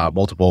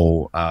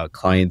multiple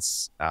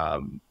clients'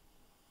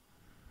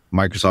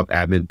 Microsoft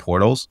admin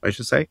portals, I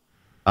should say.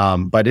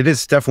 But it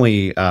is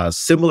definitely a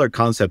similar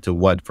concept to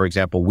what, for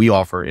example, we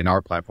offer in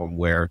our platform,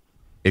 where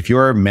if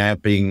you're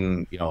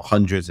mapping,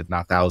 hundreds, if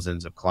not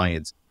thousands of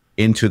clients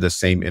into the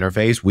same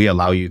interface, we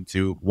allow you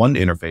to one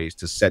interface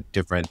to set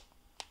different,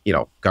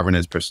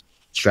 governance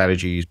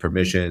strategies,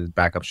 permissions,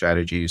 backup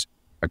strategies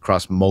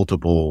across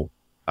multiple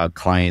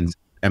clients'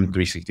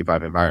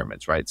 M365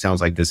 environments, right? It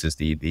sounds like this is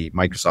the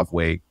Microsoft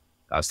way,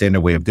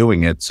 standard way of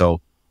doing it.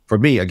 So for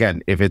me,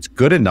 again, if it's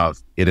good enough,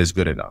 it is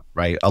good enough,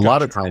 right? A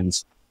lot of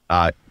times,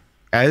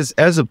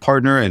 as a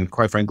partner and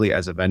quite frankly,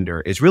 as a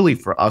vendor, it's really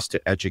for us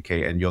to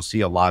educate, and you'll see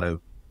a lot of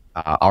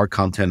our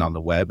content on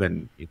the web,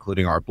 and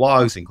including our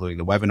blogs, including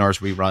the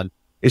webinars we run.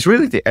 It's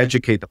really to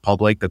educate the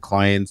public, the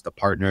clients, the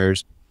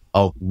partners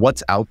of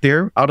what's out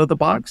there out of the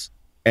box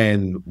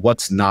and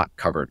what's not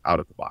covered out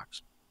of the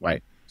box,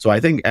 right? So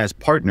I think as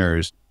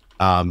partners,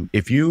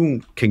 if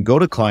you can go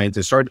to clients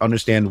and start to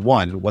understand,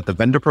 one, what the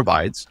vendor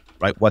provides,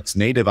 right? What's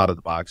native out of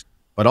the box,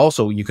 but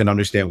also you can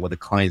understand what the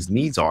client's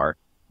needs are,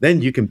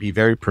 then you can be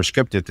very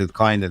prescriptive to the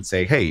client and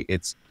say, hey,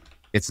 it's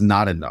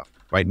not enough,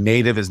 right?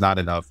 Native is not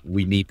enough.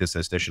 We need this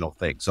additional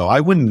thing. So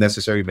I wouldn't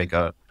necessarily make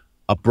a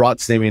broad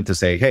statement to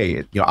say,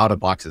 hey, out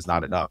of box is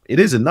not enough. It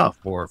is enough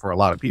for a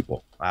lot of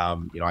people.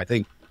 I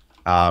think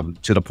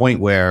to the point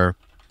where,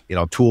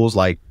 tools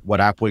like what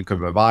AvePoint could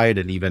provide,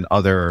 and even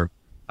other,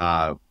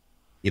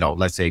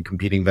 let's say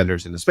competing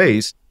vendors in the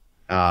space,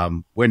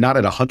 we're not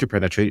at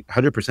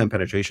 100%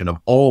 penetration of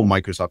all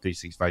Microsoft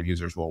 365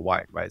 users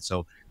worldwide, right?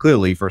 So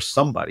clearly, for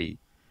somebody,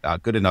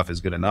 good enough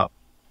is good enough.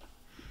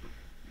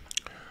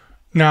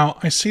 Now,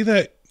 I see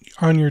that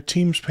on your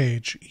Teams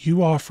page,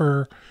 you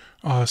offer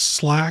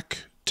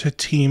Slack to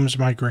Teams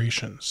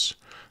migrations.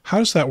 How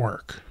does that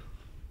work?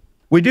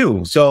 We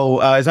do. So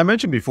as I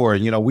mentioned before,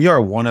 we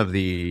are one of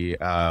the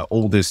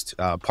oldest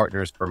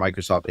partners for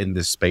Microsoft in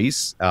this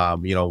space.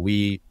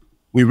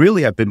 We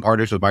really have been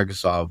partners with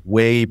Microsoft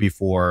way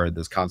before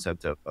this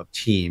concept of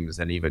Teams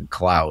and even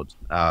cloud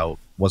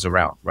was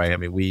around, right? I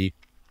mean, we've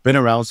been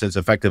around since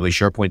effectively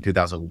SharePoint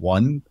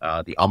 2001,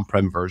 the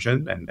on-prem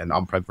version, and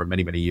on-prem for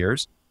many, many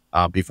years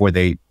before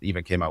they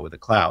even came out with the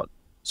cloud.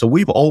 So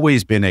we've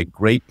always been a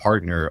great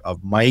partner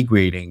of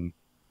migrating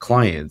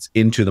clients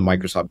into the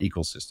Microsoft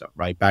ecosystem,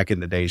 right? Back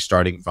in the day,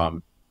 starting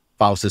from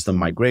file system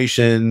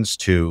migrations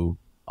to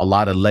a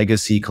lot of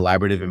legacy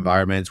collaborative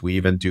environments. We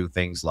even do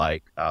things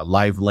like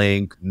Live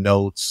Link,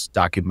 Notes,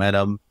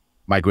 Documentum,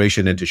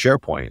 migration into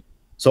SharePoint.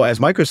 So as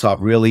Microsoft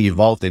really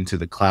evolved into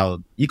the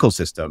cloud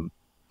ecosystem,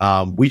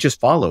 we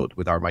just followed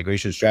with our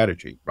migration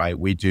strategy, right?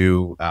 We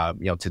do,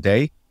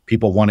 today,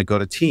 people want to go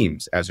to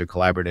Teams as a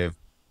collaborative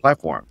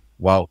platform.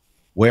 Well,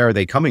 where are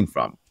they coming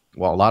from?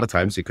 Well, a lot of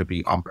times it could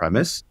be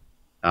on-premise,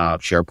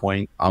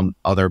 SharePoint, on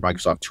other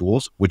Microsoft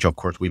tools, which of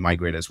course we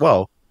migrate as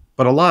well.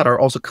 But a lot are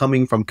also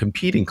coming from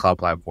competing cloud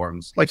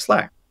platforms like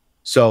Slack.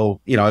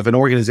 So, if an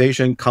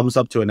organization comes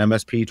up to an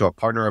MSP, to a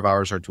partner of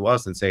ours, or to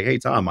us and say, hey,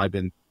 Tom,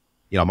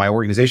 my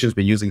organization's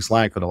been using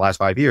Slack for the last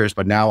 5 years,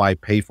 but now I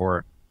pay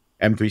for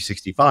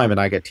M365 and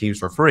I get Teams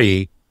for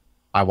free.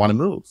 I want to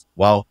move.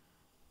 Well,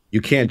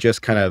 you can't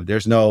just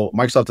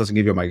Microsoft doesn't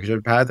give you a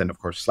migration path. And of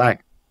course,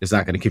 Slack is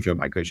not going to give you a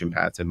migration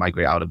path to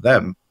migrate out of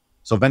them.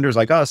 So vendors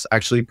like us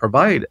actually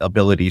provide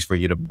abilities for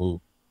you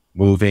to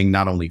moving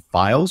not only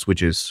files,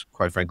 which is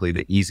quite frankly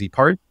the easy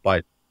part,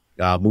 but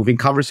moving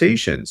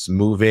conversations,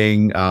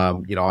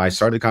 I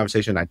started a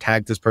conversation, I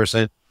tagged this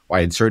person, or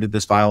I inserted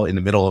this file in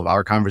the middle of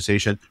our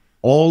conversation.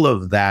 All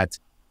of that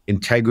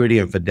integrity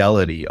and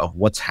fidelity of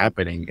what's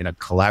happening in a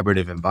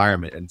collaborative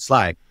environment in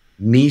Slack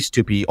needs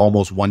to be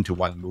almost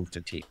one-to-one moved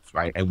to Teams,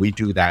 right? And we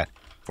do that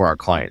for our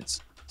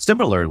clients.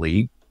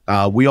 Similarly,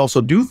 we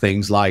also do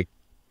things like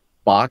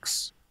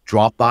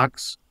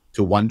Dropbox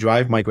to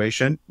OneDrive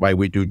migration, right?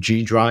 We do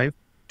G Drive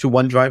to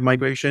OneDrive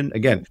migration.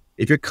 Again,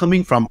 if you're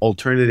coming from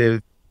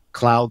alternative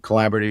cloud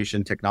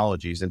collaboration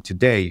technologies, and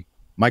today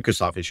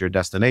Microsoft is your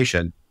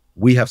destination,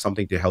 we have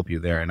something to help you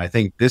there. And I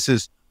think this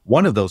is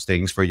one of those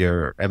things for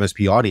your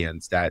MSP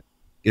audience that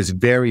is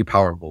very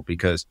powerful,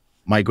 because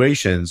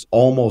migrations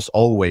almost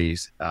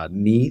always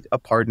need a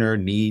partner,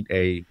 need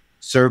a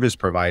service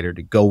provider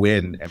to go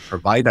in and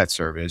provide that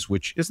service,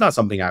 which is not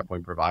something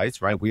AvePoint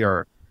provides, right?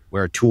 We're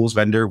a tools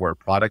vendor, we're a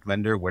product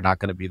vendor. We're not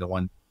going to be the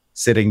one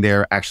sitting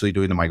there actually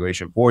doing the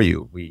migration for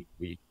you. We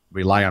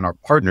rely on our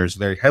partners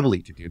very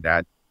heavily to do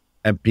that.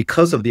 And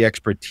because of the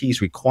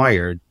expertise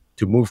required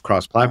to move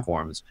cross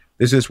platforms,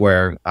 this is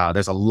where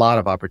there's a lot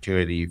of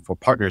opportunity for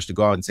partners to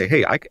go out and say,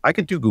 hey, I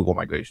can do Google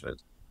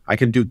migrations. I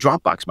can do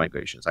Dropbox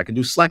migrations. I can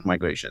do Slack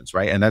migrations,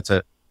 right? And that's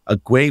a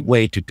great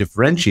way to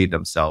differentiate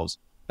themselves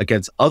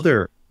against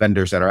other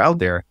vendors that are out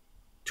there,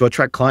 to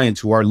attract clients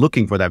who are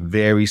looking for that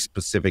very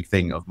specific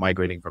thing of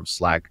migrating from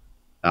Slack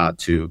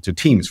to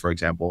Teams, for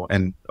example.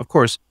 And of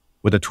course,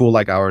 with a tool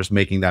like ours,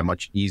 making that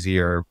much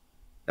easier,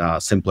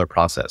 simpler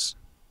process.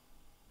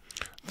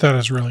 That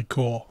is really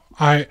cool.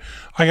 I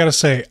gotta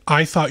say,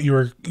 I thought you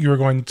were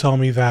going to tell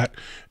me that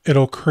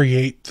it'll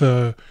create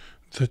the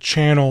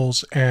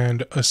channels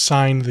and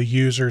assign the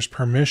users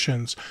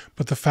permissions,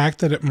 but the fact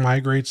that it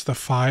migrates the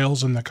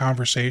files and the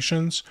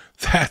conversations,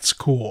 that's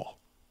cool.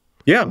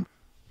 Yeah.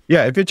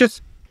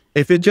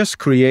 If it just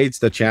creates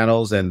the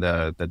channels and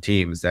the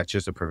teams, that's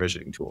just a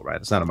provisioning tool, right?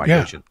 It's not a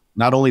migration. Yeah.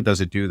 Not only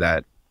does it do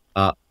that,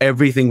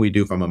 everything we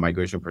do from a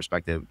migration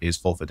perspective is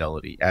full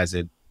fidelity, as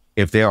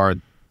if there are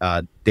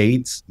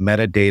dates,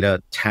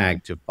 metadata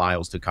tagged to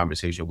files, to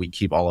conversation, we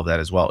keep all of that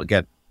as well.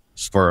 Again,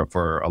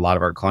 for a lot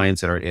of our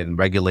clients that are in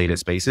regulated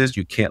spaces,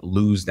 you can't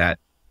lose that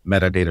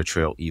metadata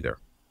trail either.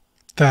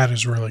 That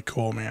is really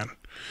cool, man.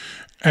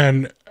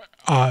 And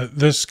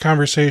this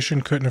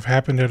conversation couldn't have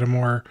happened at a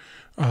more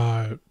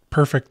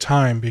perfect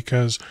time,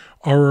 because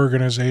our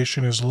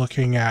organization is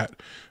looking at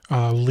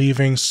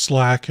leaving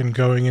Slack and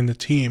going into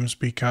Teams,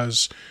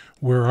 because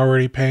we're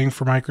already paying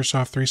for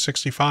Microsoft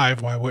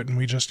 365. Why wouldn't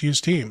we just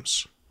use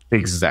Teams?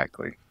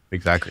 Exactly.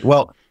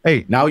 Well,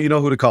 hey, now you know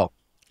who to call.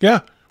 Yeah.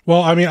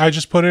 Well, I mean, I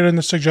just put it in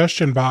the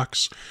suggestion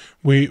box.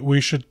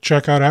 We should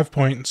check out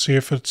AvePoint and see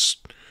if it's,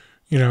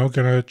 going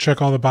to check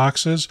all the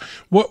boxes.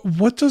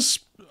 What does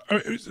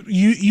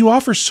you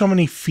offer so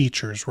many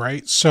features,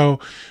 right? So,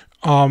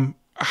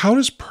 how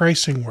does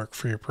pricing work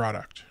for your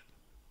product?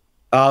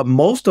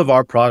 Most of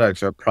our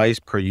products are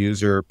priced per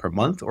user per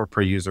month or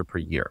per user per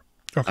year.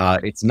 Okay.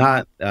 It's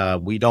not,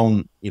 we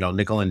don't,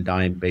 nickel and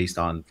dime based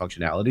on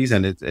functionalities.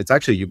 And it's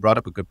actually, you brought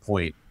up a good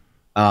point.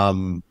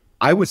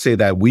 I would say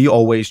that we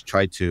always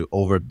try to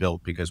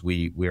overbuild because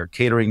we are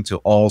catering to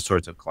all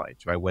sorts of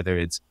clients, right? Whether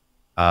it's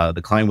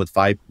the client with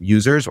 5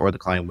 users or the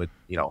client with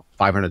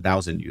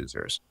 500,000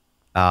 users.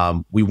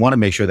 We want to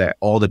make sure that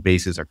all the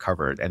bases are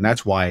covered, and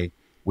that's why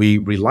we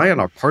rely on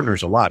our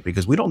partners a lot,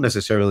 because we don't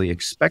necessarily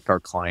expect our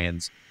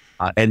clients,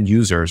 end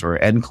users or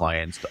end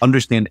clients, to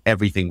understand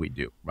everything we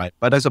do, right?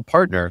 But as a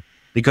partner,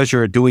 because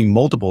you're doing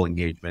multiple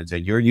engagements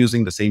and you're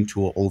using the same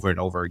tool over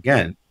and over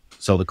again,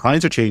 so the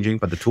clients are changing,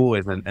 but the tool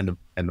isn't, and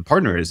the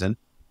partner isn't,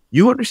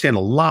 you understand a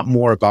lot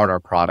more about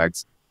our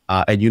products,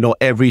 and you know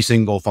every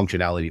single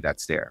functionality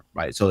that's there,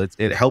 right? So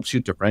it helps you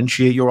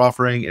differentiate your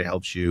offering. It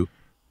helps you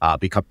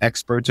become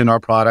experts in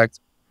our product.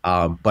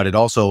 But it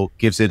also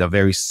gives it a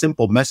very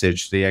simple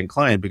message to the end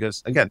client,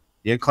 because again,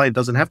 the end client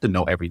doesn't have to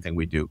know everything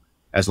we do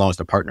as long as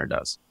the partner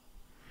does.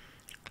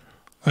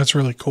 That's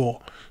really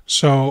cool.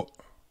 So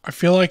I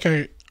feel like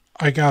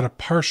I got a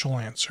partial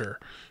answer.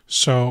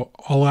 So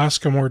I'll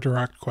ask a more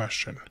direct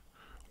question.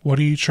 What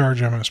do you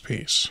charge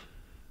MSPs?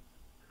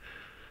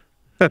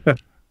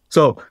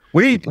 So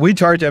we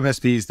charge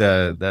MSPs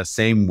the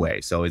same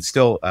way. So it's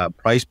still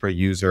price per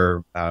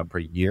user per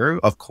year.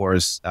 Of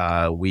course,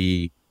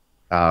 we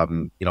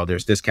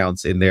there's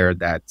discounts in there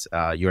that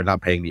you're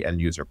not paying the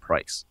end user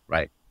price,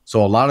 right?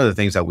 So a lot of the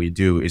things that we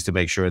do is to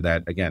make sure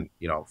that, again,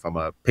 from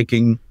a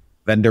picking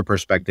vendor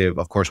perspective,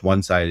 of course,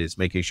 one side is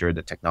making sure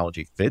the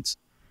technology fits,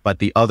 but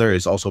the other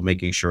is also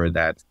making sure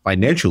that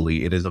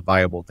financially it is a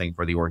viable thing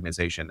for the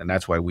organization. And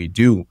that's why we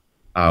do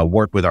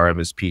work with our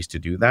MSPs to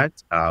do that.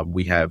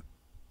 We have,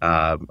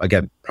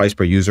 again, price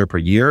per user per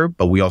year,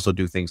 but we also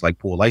do things like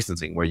pool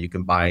licensing, where you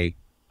can buy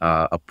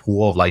a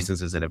pool of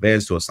licenses in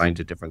advance to assign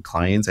to different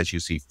clients as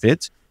you see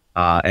fit.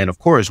 And of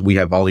course, we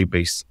have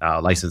volume-based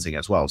licensing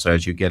as well. So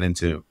as you get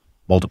into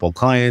multiple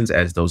clients,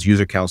 as those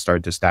user counts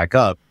start to stack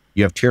up,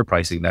 you have tier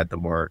pricing that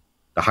the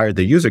higher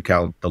the user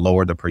count, the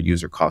lower the per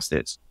user cost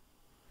is.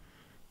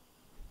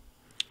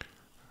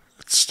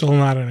 It's still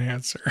not an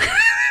answer.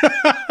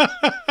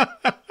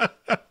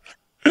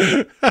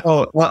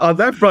 Oh, well, on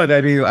that front,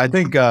 I mean, I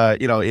think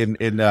out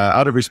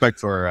of respect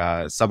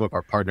for some of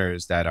our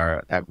partners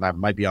that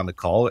might be on the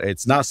call,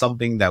 it's not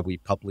something that we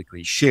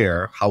publicly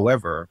share.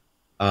 However,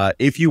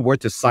 if you were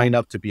to sign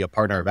up to be a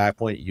partner of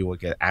AvePoint, you will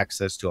get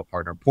access to a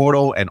partner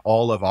portal, and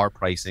all of our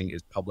pricing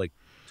is public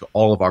to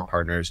all of our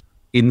partners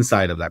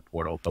inside of that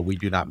portal. But we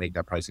do not make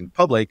that pricing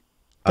public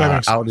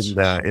out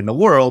in the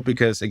world,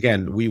 because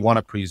again, we want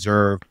to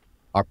preserve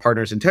our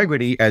partners'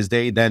 integrity as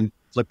they then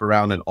flip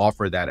around and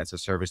offer that as a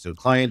service to a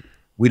client.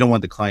 We don't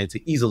want the client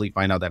to easily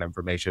find out that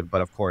information. But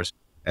of course,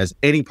 as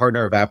any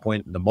partner of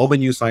AvePoint, the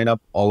moment you sign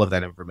up, all of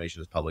that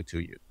information is public to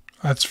you.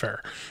 That's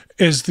fair.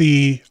 Is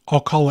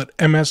I'll call it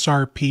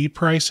MSRP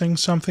pricing,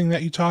 something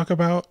that you talk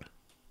about?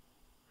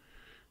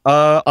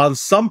 On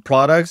some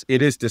products,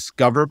 it is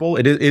discoverable.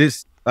 It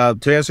is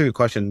to answer your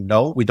question,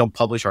 no, we don't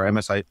publish our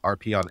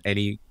MSRP on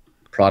any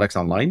products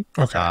online.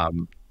 Okay.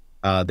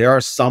 There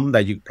are some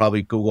that you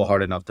probably Google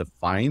hard enough to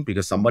find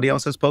because somebody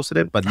else has posted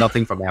it, but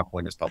nothing from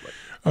AvePoint is public.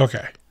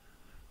 Okay.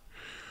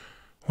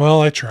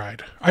 Well, I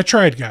tried,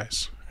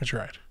 guys. I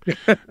tried.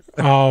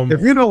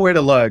 If you know where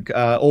to look,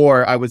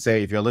 or I would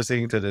say if you're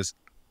listening to this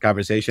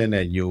conversation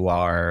and you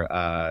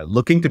are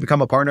looking to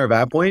become a partner of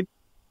AvePoint,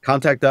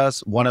 contact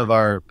us. One of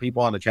our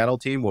people on the channel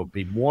team will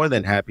be more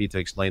than happy to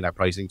explain that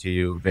pricing to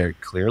you very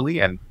clearly.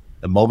 And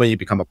the moment you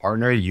become a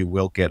partner, you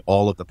will get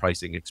all of the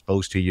pricing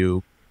exposed to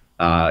you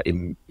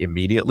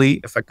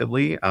immediately,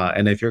 effectively.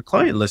 And if you're a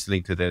client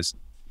listening to this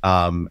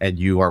and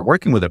you are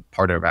working with a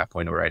partner of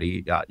AvePoint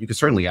already, you can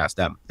certainly ask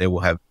them. They will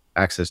have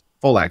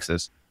full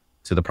access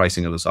to the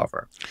pricing of the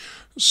software.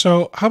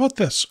 So how about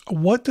this?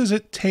 What does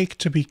it take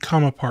to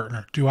become a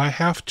partner? Do I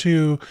have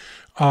to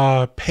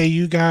pay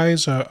you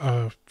guys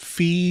a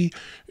fee?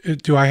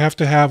 Do I have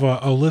to have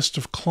a list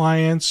of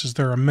clients? Is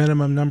there a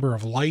minimum number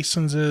of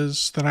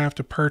licenses that I have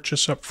to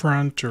purchase up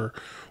front? Or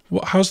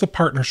how's the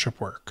partnership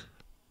work?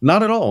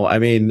 Not at all. I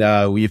mean,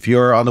 if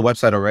you're on the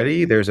website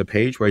already, there's a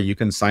page where you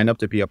can sign up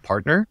to be a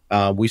partner.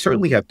 We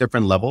certainly have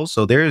different levels.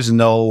 So there is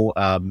no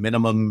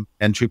minimum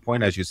entry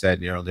point. As you said,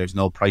 there's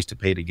no price to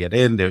pay to get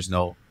in. There's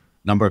no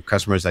number of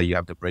customers that you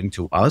have to bring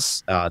to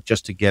us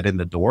just to get in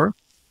the door.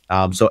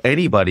 So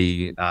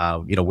anybody,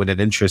 with an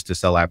interest to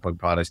sell AvePoint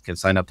products can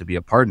sign up to be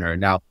a partner.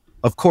 Now,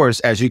 of course,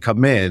 as you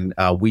come in,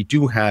 we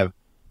do have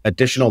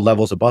additional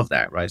levels above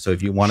that, right? So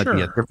if you want to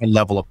be a different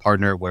level of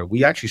partner where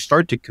we actually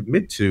start to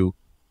commit to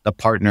the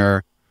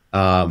partner,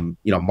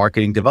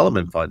 marketing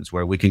development funds,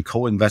 where we can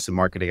co-invest in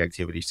marketing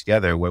activities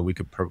together, where we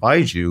could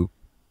provide you,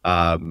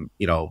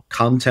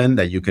 content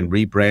that you can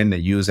rebrand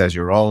and use as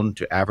your own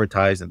to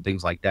advertise and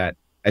things like that.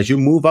 As you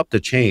move up the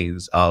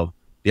chains of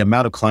the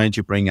amount of clients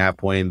you bring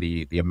AvePoint,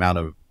 the amount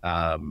of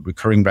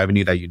recurring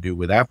revenue that you do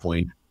with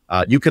AvePoint,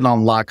 you can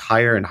unlock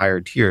higher and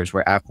higher tiers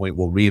where AvePoint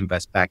will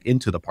reinvest back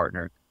into the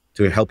partner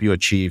to help you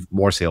achieve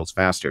more sales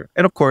faster.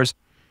 And of course,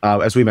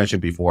 as we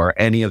mentioned before,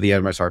 any of the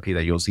MSRP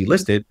that you'll see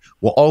listed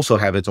will also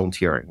have its own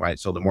tiering, right?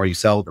 So the more you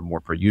sell, the more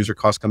per user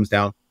cost comes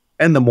down,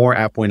 and the more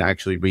AvePoint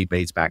actually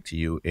rebates back to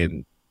you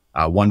in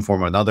one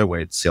form or another,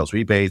 where it's sales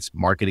rebates,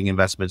 marketing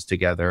investments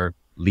together,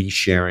 lead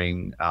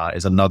sharing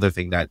is another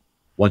thing that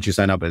once you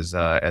sign up as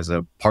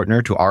a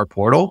partner to our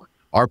portal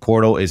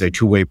is a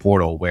two-way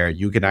portal where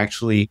you can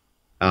actually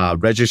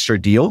register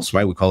deals,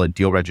 right? We call it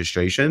deal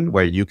registration,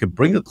 where you can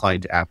bring a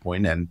client to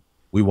AvePoint and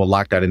we will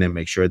lock that in and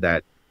make sure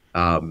that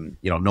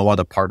no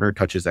other partner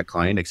touches that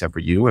client except for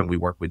you, and we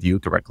work with you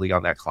directly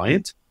on that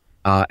client.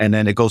 And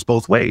then it goes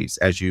both ways.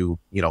 As you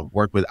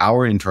work with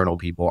our internal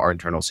people, our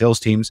internal sales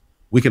teams,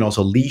 we can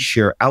also lead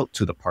share out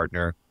to the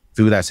partner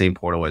through that same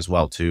portal as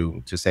well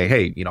to say,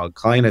 hey, a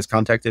client has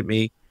contacted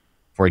me,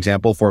 for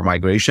example, for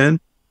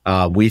migration.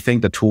 We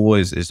think the tool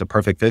is the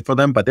perfect fit for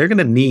them, but they're going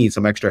to need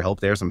some extra help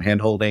there, some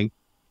hand-holding,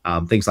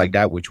 things like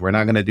that, which we're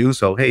not going to do.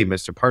 So, hey,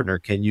 Mr. Partner,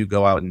 can you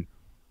go out and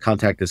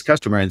contact this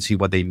customer and see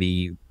what they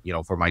need,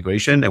 for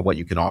migration and what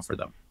you can offer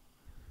them?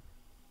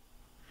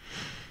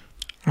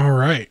 All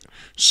right.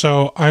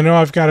 So I know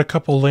I've got a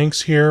couple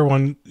links here.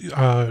 When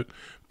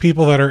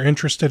people that are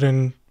interested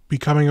in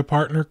becoming a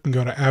partner can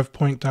go to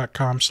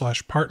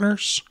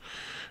avepoint.com/partners,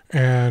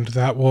 and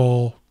that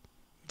will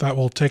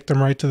take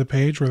them right to the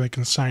page where they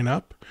can sign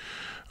up.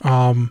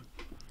 I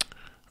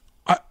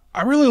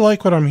really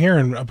like what I'm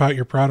hearing about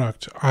your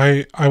product.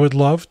 I would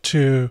love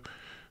to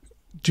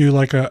do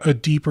like a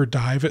deeper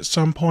dive at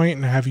some point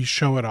and have you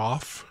show it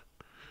off.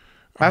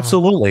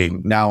 Absolutely.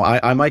 Now,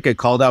 I might get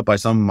called out by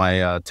some of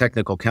my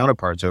technical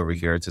counterparts over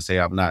here to say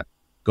I'm not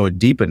going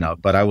deep enough,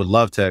 but I would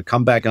love to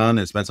come back on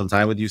and spend some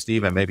time with you,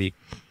 Steve, and maybe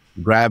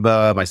grab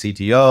my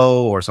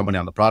CTO or somebody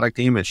on the product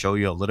team and show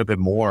you a little bit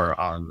more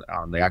on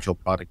the actual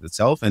product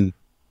itself. And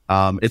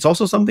it's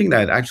also something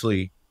that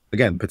actually,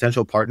 again,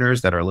 potential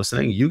partners that are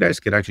listening, you guys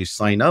could actually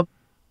sign up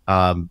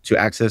to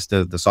access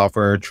the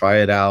software, try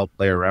it out,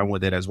 play around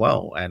with it as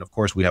well. And of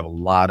course, we have a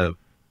lot of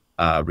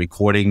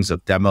recordings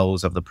of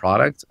demos of the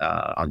product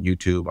on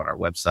YouTube, on our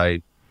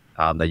website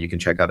that you can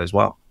check out as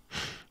well.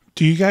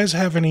 Do you guys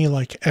have any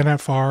like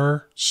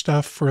NFR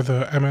stuff for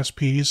the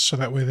MSPs so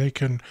that way they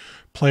can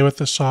play with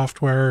the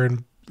software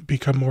and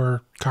become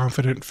more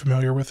confident and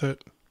familiar with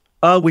it?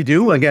 We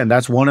do. Again,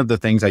 that's one of the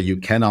things that you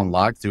can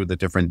unlock through the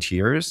different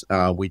tiers.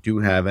 We do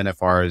have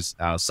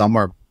NFRs. Some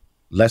are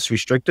less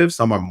restrictive,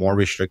 some are more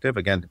restrictive,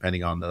 again,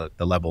 depending on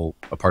the level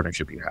of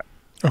partnership you have.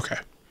 Okay.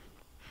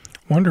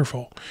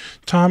 Wonderful.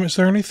 Tom, is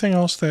there anything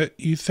else that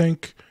you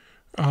think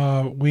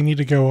we need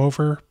to go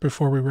over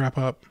before we wrap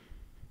up?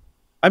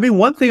 I mean,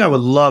 one thing I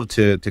would love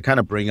to kind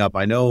of bring up,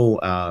 I know,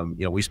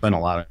 we spent a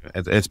lot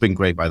of, it's been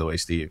great, by the way,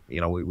 Steve,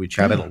 we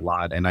chatted a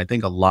lot, and I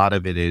think a lot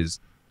of it is,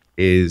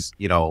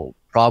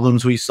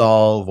 problems we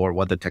solve or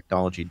what the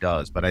technology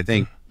does. But I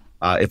think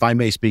if I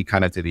may speak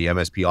kind of to the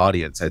MSP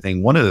audience, I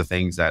think one of the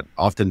things that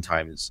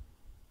oftentimes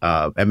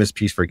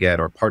MSPs forget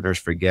or partners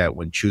forget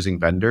when choosing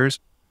vendors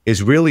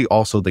is really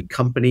also the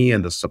company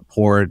and the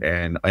support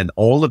and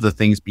all of the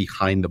things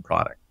behind the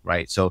product,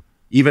 right? So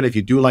even if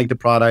you do like the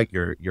product,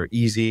 you're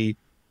easy,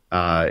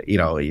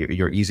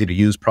 you're easy to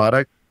use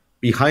product.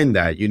 Behind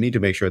that, you need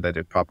to make sure that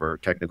there's proper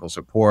technical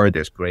support,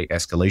 there's great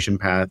escalation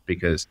path,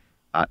 because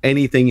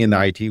anything in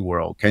the IT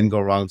world can go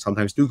wrong,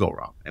 sometimes do go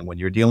wrong. And when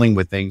you're dealing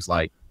with things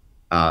like,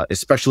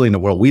 especially in the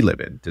world we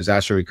live in,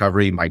 disaster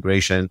recovery,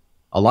 migration,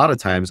 a lot of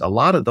times, a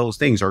lot of those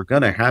things are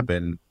going to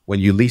happen when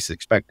you least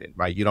expect it,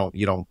 right? You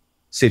don't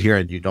sit here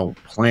and you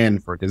don't plan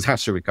for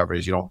disaster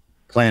recoveries. You don't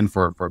plan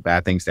for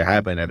bad things to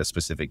happen at a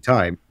specific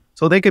time.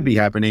 So they could be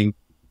happening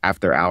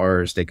after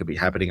hours. They could be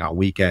happening on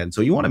weekends.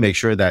 So you want to make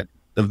sure that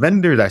the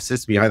vendor that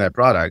sits behind that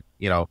product,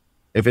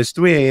 if it's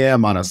 3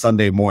 a.m. on a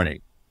Sunday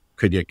morning,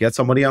 could you get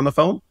somebody on the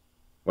phone,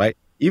 right?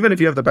 Even if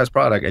you have the best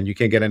product and you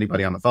can't get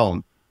anybody on the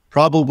phone,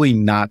 probably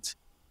not,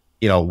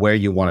 where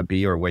you want to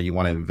be or where you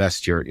want to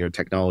invest your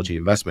technology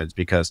investments,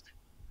 because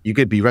you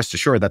could be rest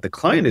assured that the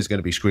client is going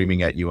to be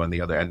screaming at you on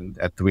the other end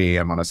at 3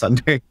 a.m. on a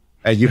Sunday,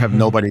 and you have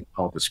nobody to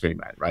call to scream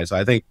at, right? So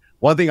I think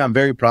one thing I'm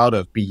very proud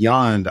of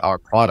beyond our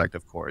product,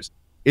 of course,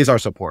 is our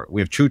support.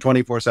 We have true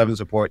 24/7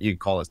 support. You can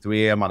call us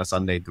 3 a.m. on a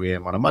Sunday, 3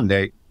 a.m. on a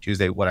Monday,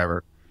 Tuesday,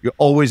 whatever. You're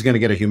always going to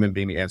get a human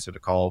being to answer the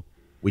call.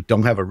 We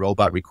don't have a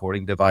robot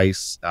recording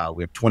device.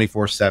 We have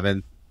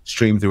 24/7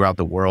 stream throughout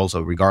the world.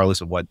 So regardless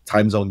of what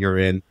time zone you're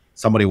in,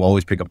 somebody will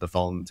always pick up the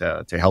phone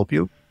to help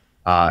you.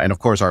 And of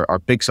course, our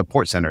big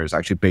support center is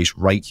actually based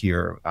right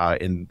here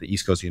in the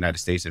East Coast of the United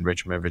States in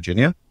Richmond,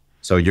 Virginia.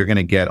 So you're going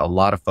to get a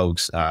lot of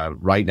folks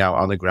right now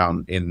on the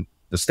ground in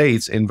the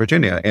States, in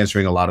Virginia,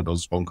 answering a lot of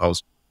those phone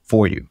calls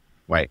for you,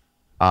 right?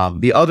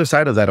 The other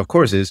side of that, of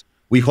course, is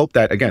we hope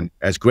that, again,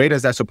 as great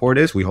as that support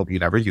is, we hope you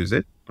never use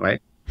it,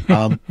 right?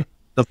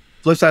 The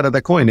flip side of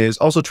that coin is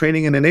also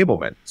training and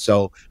enablement.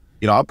 So,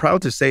 I'm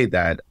proud to say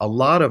that a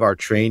lot of our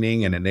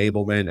training and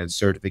enablement and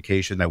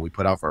certification that we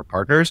put out for our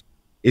partners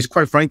is,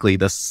 quite frankly,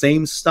 the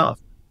same stuff,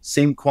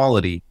 same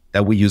quality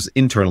that we use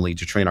internally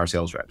to train our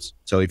sales reps.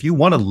 So if you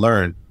want to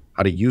learn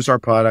how to use our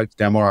product,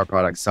 demo our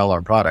product, sell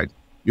our product,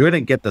 you're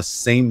going to get the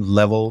same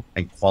level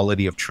and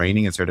quality of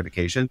training and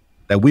certification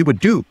that we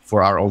would do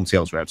for our own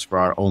sales reps, for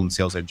our own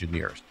sales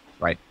engineers,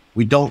 right?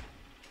 We don't,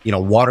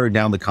 water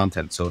down the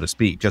content, so to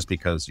speak, just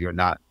because you're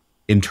not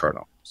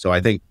internal. So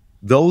I think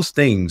those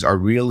things are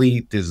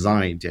really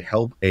designed to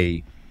help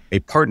a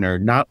partner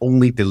not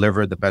only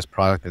deliver the best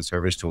product and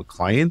service to a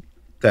client,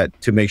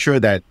 that to make sure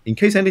that in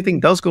case anything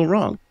does go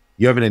wrong,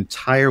 you have an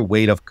entire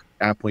weight of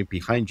AvePoint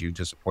behind you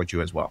to support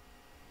you as well.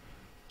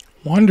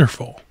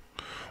 Wonderful.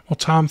 Well,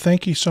 Tom,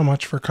 thank you so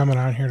much for coming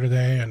on here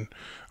today and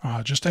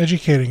just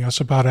educating us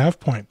about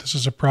AvePoint. This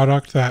is a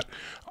product that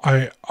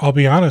I'll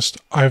be honest,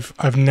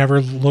 I've never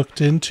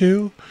looked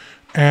into,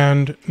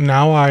 and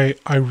now I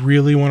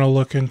really want to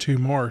look into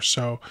more.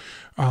 So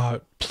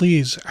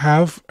please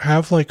have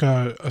like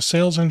a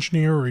sales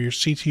engineer or your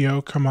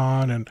CTO come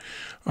on and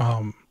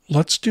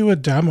let's do a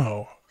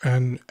demo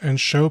and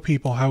show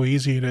people how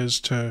easy it is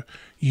to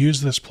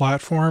use this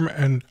platform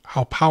and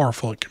how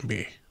powerful it can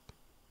be.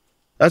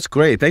 That's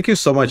great. Thank you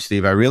so much,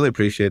 Steve. I really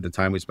appreciate the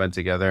time we spent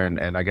together.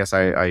 And I guess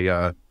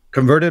I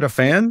converted a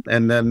fan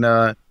and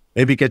then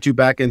maybe get you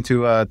back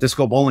into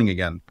disco bowling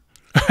again.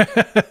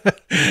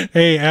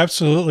 Hey,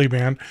 absolutely,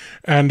 man.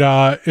 And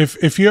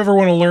if you ever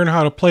want to learn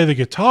how to play the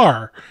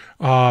guitar,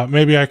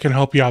 maybe I can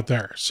help you out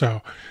there.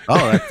 So,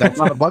 oh, that's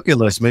on a bucket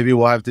list. Maybe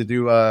we'll have to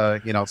do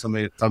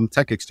some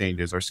tech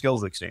exchanges or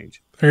skills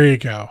exchange. There you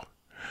go.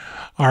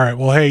 All right.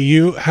 Well, hey,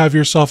 you have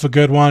yourself a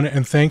good one,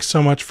 and thanks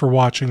so much for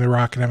watching the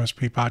Rocket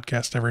MSP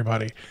podcast,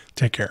 everybody.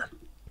 Take care.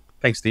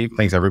 Thanks, Steve.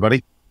 Thanks,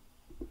 everybody.